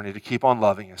this morning to keep on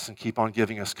loving us and keep on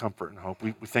giving us comfort and hope.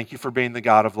 We thank you for being the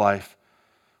God of life.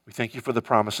 We thank you for the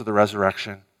promise of the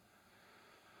resurrection.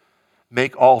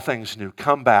 Make all things new.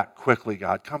 Come back quickly,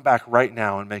 God. Come back right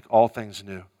now and make all things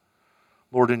new.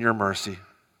 Lord, in your mercy.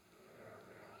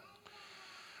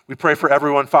 We pray for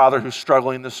everyone, Father, who's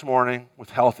struggling this morning with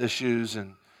health issues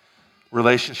and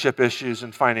relationship issues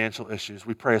and financial issues.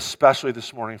 We pray especially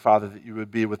this morning, Father, that you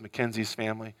would be with Mackenzie's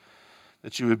family,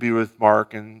 that you would be with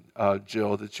Mark and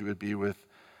Jill, that you would be with,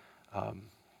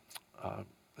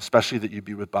 especially that you'd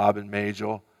be with Bob and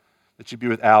Majel, that you be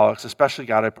with Alex. Especially,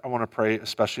 God, I want to pray,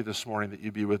 especially this morning, that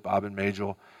you be with Bob and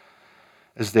Majel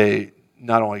as they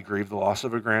not only grieve the loss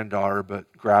of a granddaughter,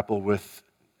 but grapple with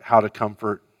how to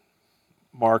comfort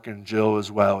Mark and Jill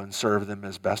as well and serve them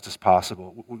as best as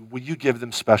possible. Will you give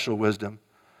them special wisdom?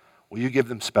 Will you give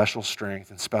them special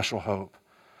strength and special hope?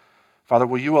 Father,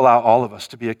 will you allow all of us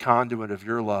to be a conduit of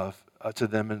your love to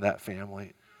them and that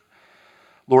family?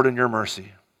 Lord, in your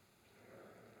mercy.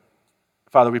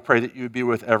 Father, we pray that you would be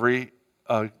with every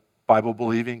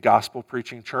Bible-believing,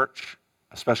 gospel-preaching church,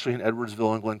 especially in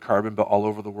Edwardsville and Glen Carbon, but all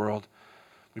over the world.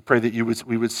 We pray that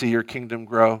we would see your kingdom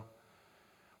grow.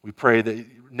 We pray that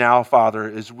now, Father,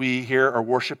 as we here are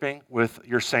worshiping with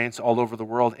your saints all over the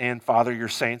world, and Father, your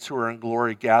saints who are in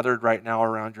glory gathered right now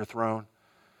around your throne,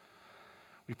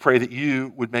 we pray that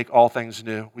you would make all things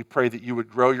new. We pray that you would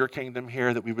grow your kingdom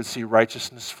here, that we would see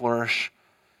righteousness flourish.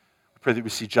 We pray that we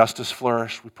see justice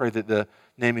flourish. We pray that the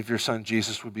name of your Son,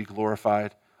 Jesus, would be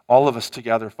glorified. All of us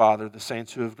together, Father, the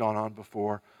saints who have gone on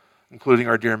before, including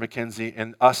our dear Mackenzie,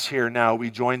 and us here now,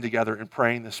 we join together in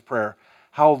praying this prayer.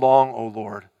 How long, O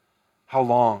Lord? How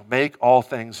long? Make all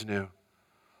things new.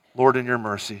 Lord, in your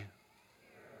mercy.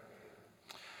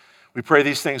 We pray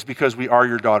these things because we are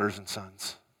your daughters and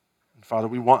sons. And Father,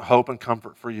 we want hope and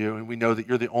comfort for you, and we know that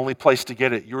you're the only place to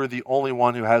get it. You're the only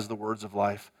one who has the words of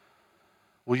life.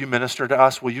 Will you minister to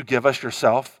us? Will you give us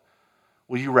yourself?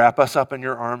 Will you wrap us up in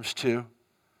your arms too?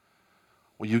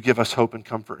 Will you give us hope and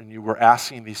comfort in you? We're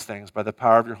asking these things by the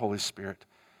power of your Holy Spirit.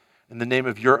 In the name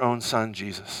of your own Son,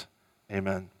 Jesus.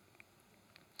 Amen.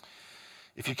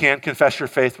 If you can, confess your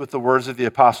faith with the words of the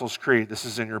Apostles' Creed. This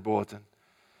is in your bulletin.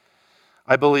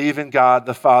 I believe in God,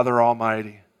 the Father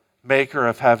Almighty, maker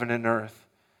of heaven and earth,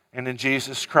 and in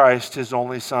Jesus Christ, his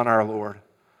only Son, our Lord,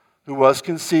 who was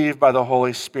conceived by the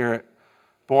Holy Spirit,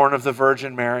 born of the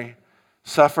Virgin Mary,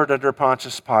 suffered under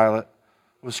Pontius Pilate,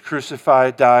 was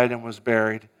crucified, died, and was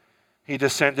buried. He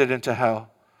descended into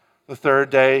hell. The third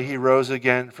day he rose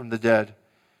again from the dead.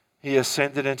 He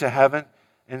ascended into heaven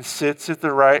and sits at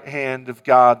the right hand of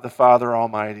God the Father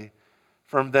Almighty.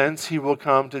 From thence he will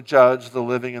come to judge the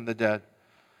living and the dead.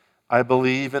 I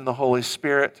believe in the Holy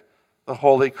Spirit, the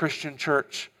holy Christian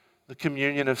church, the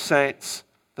communion of saints,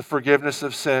 the forgiveness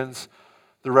of sins,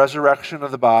 the resurrection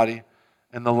of the body,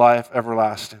 and the life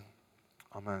everlasting.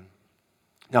 Amen.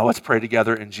 Now let's pray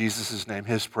together in Jesus' name,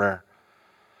 his prayer.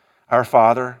 Our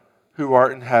Father, who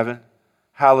art in heaven,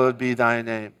 hallowed be thy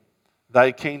name.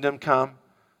 Thy kingdom come,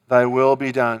 thy will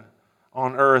be done,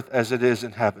 on earth as it is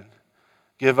in heaven.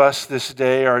 Give us this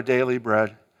day our daily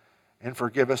bread, and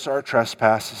forgive us our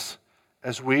trespasses,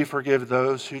 as we forgive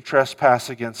those who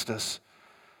trespass against us.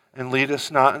 And lead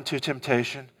us not into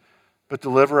temptation, but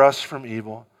deliver us from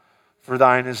evil. For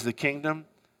thine is the kingdom,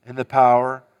 and the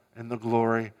power, and the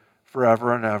glory,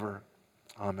 forever and ever.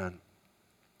 Amen.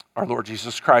 Our Lord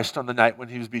Jesus Christ, on the night when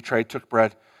he was betrayed, took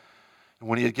bread. And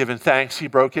when he had given thanks, he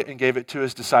broke it and gave it to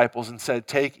his disciples and said,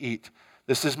 "Take, eat.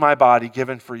 This is my body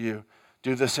given for you.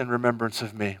 Do this in remembrance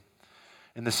of me."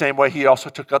 In the same way, he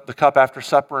also took up the cup after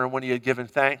supper, and when he had given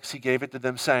thanks, he gave it to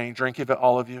them, saying, "Drink of it,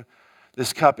 all of you.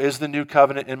 This cup is the new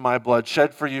covenant in my blood,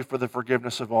 shed for you for the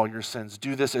forgiveness of all your sins.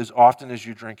 Do this as often as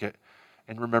you drink it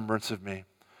in remembrance of me."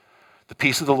 The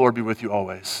peace of the Lord be with you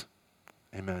always.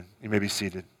 Amen. You may be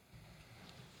seated.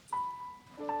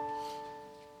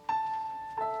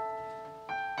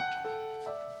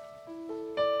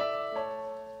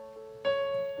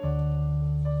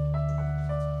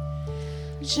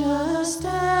 Just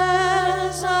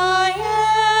as I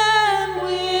am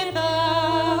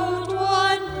without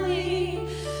one plea,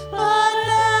 but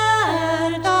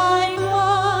that thy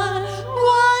blood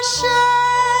was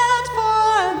shed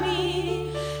for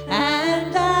me,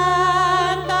 and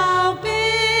that thou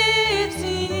bidst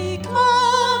me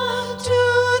come to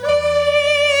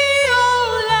thee,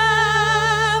 O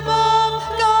Lamb of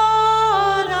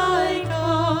God, I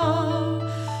come.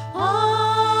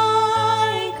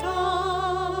 I come.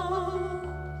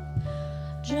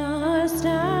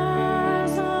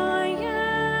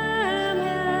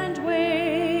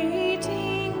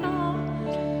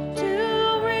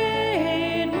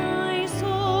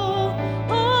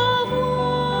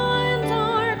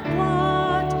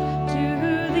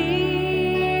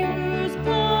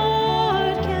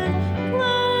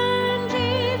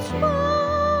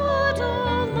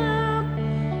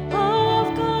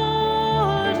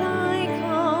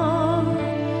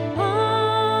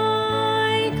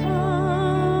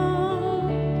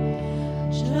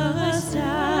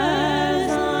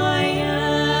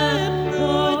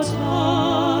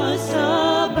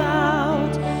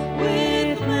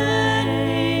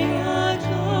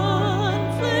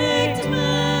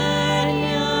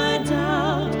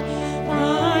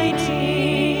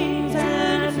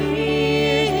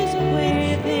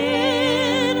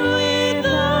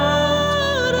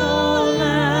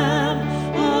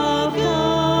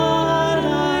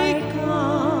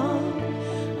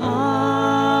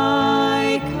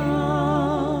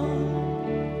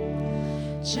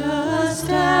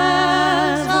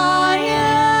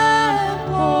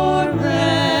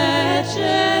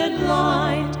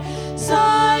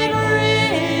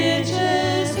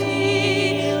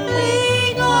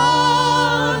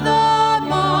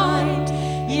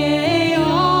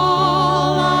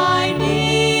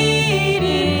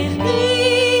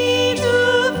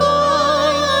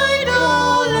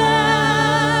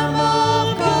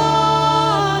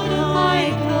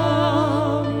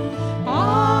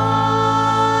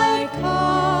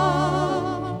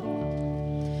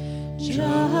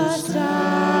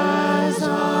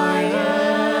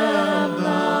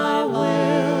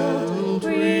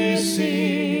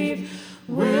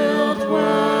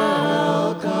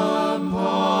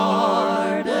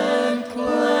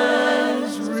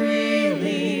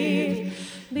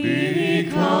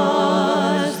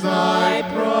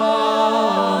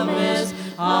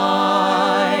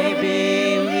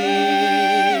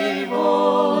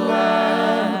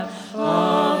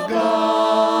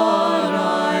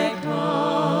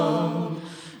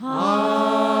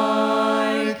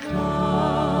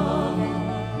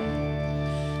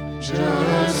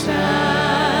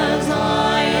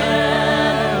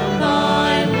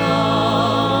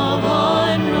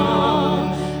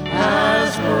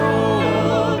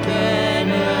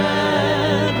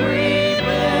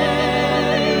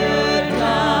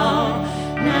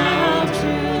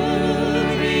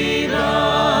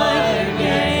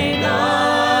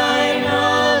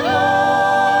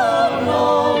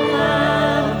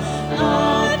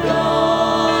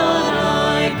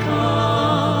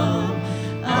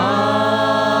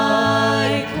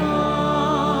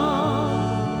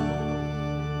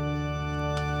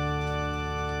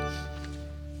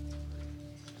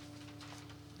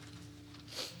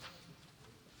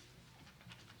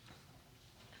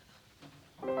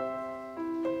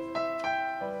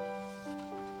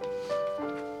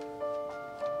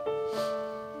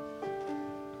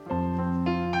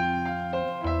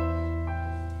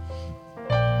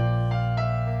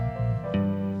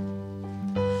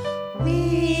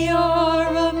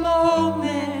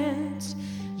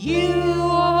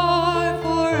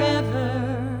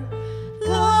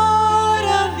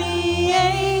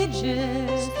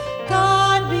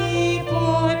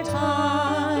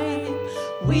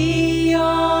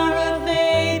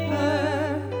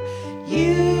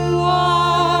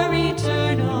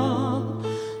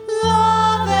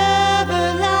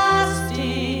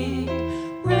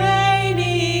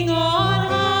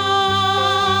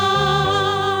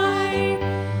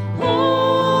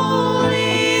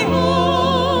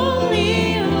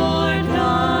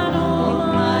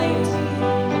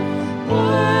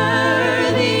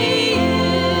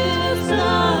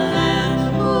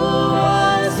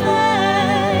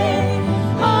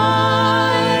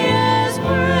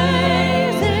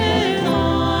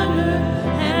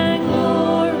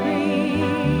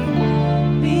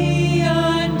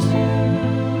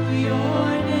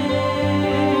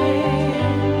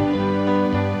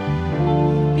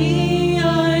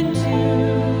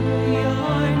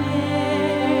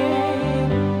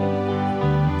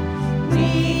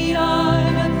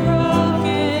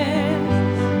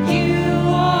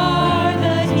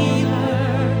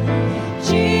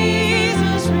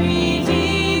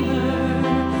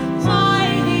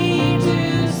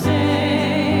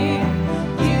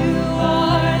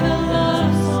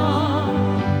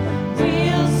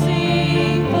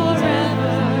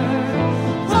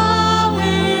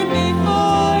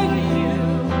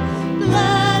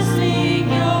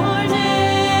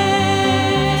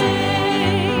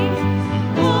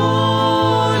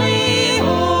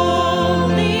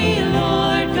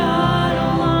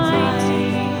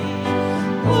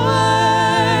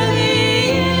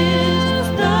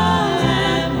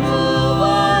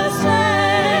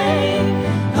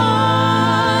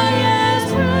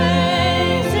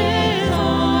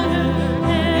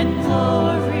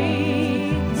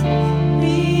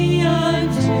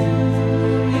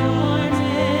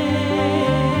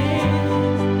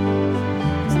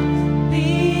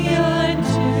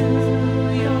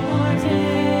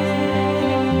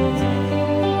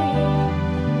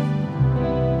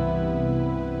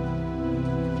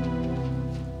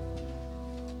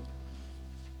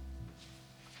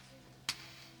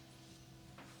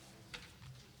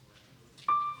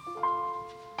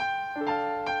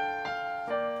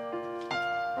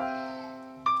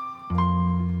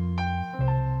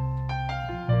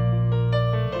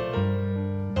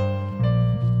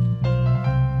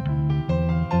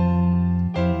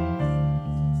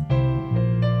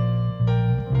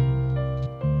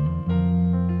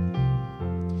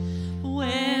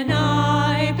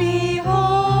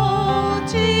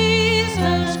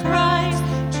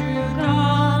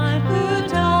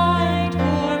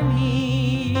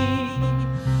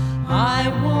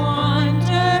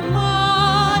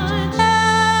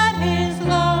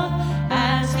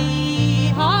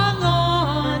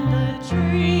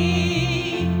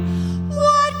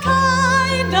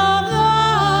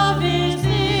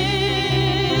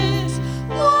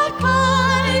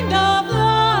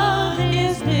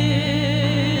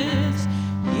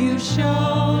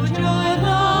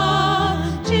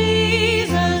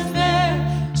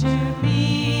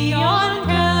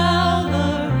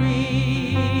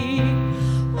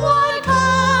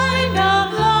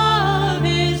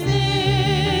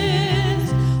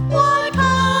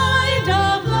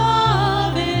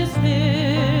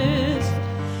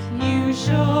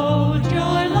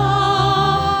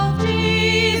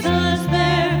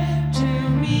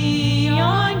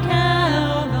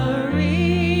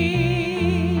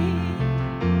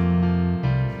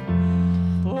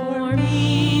 For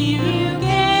me you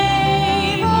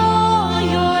gave all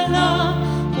your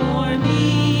love, for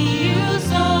me you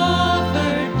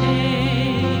suffered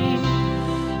pain.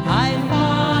 I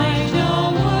find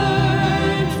no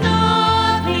words,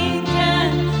 nothing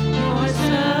can your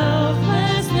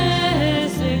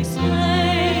selflessness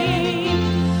explain.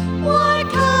 What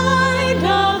kind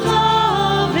of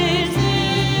love is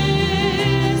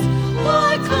this?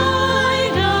 What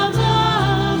kind of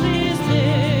love is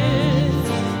this?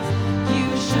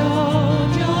 You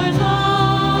showed your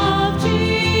love,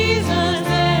 Jesus,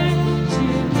 there to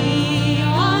me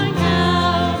on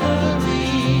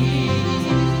Calvary.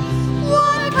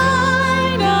 What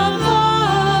kind of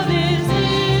love is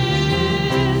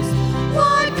this?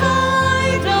 What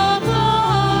kind of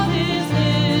love is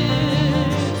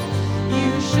this?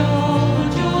 You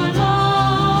showed your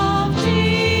love,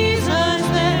 Jesus,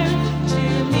 there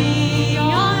to me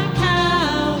on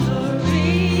Calvary.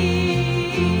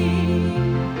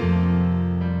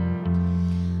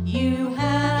 You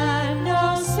had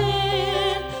no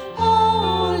sin,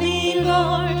 Holy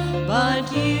Lord,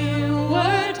 but you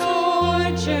were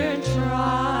tortured,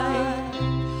 tried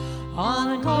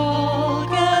on Golgotha.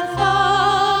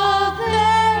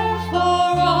 There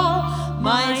for all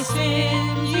my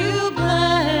sins you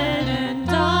bled and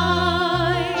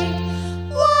died.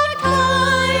 What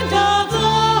kind of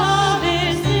love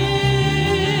is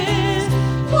this?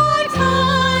 What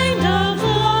kind of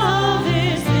love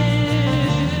is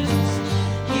this?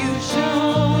 You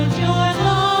showed your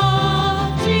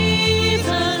love,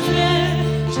 Jesus, there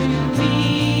to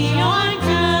me on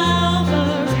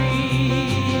Calvary.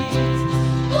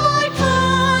 What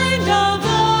kind of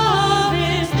love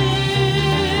is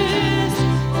this?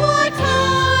 What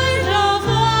kind of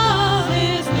love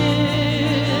is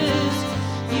this?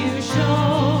 You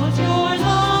showed your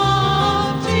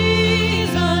love,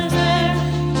 Jesus, there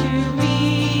to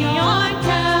me on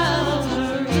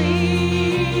Calvary.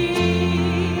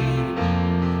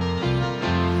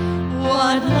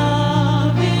 What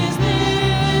love is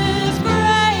this?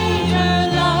 Greater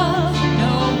love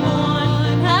no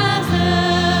one has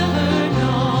ever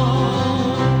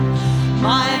known.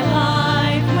 My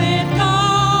life with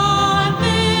God,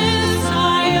 this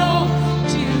I owe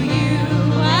to you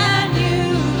and you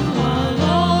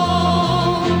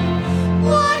alone.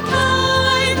 What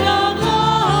kind of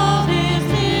love is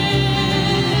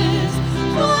this?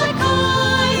 What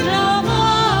kind of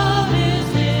love is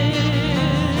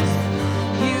this?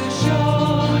 You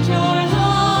showed your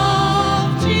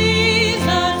love,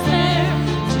 Jesus, there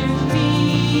to me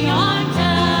on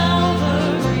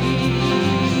Calvary.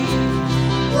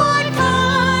 What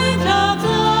kind of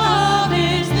love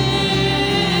is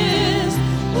this?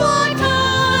 What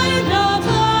kind of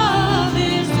love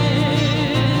is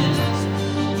this?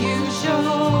 You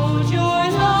showed your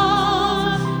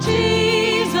love,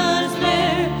 Jesus,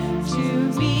 there to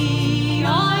me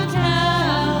on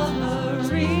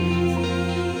Calvary.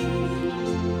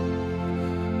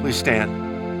 Please stand.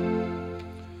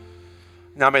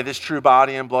 Now may this true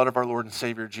body and blood of our Lord and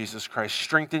Savior Jesus Christ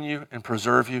strengthen you and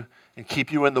preserve you and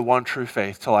keep you in the one true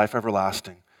faith to life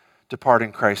everlasting. Depart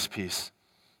in Christ's peace.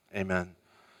 Amen.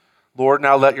 Lord,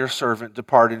 now let your servant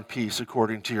depart in peace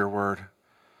according to your word.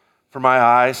 For my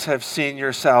eyes have seen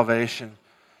your salvation,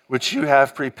 which you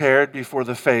have prepared before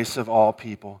the face of all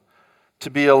people, to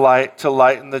be a light to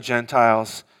lighten the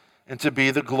Gentiles and to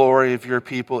be the glory of your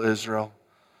people Israel.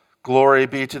 Glory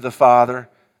be to the Father,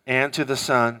 and to the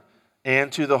Son,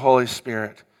 and to the Holy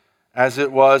Spirit, as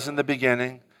it was in the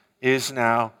beginning, is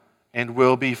now, and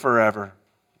will be forever.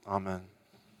 Amen.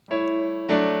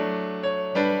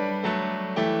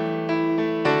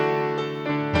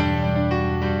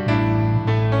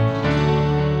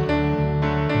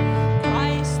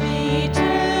 Christ the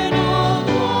eternal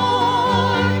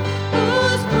Lord,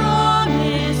 whose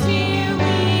promise here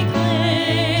we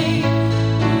claim,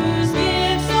 whose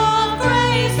gifts of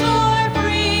grace are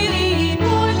freely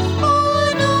poured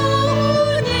on all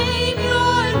who name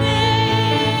your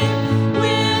name,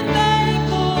 with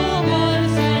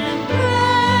thankfulness and praise.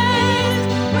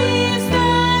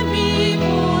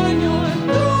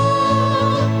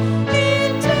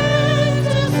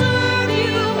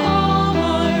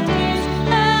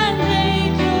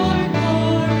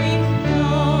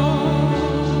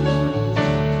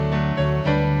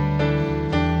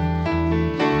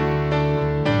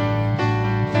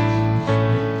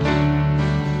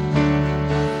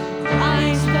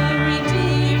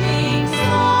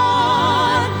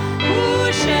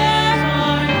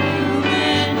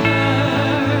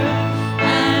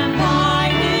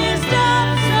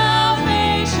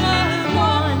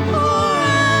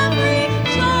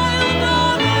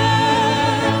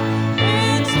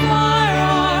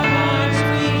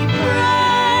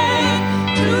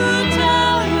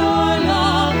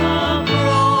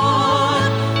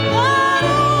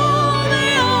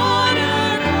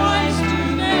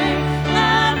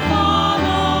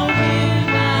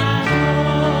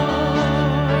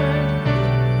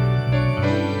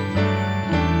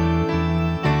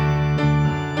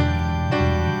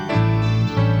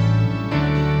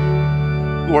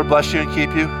 bless you and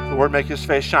keep you. The Lord make his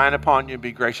face shine upon you and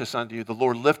be gracious unto you. The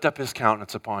Lord lift up his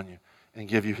countenance upon you and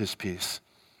give you his peace.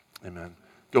 Amen.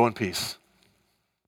 Go in peace.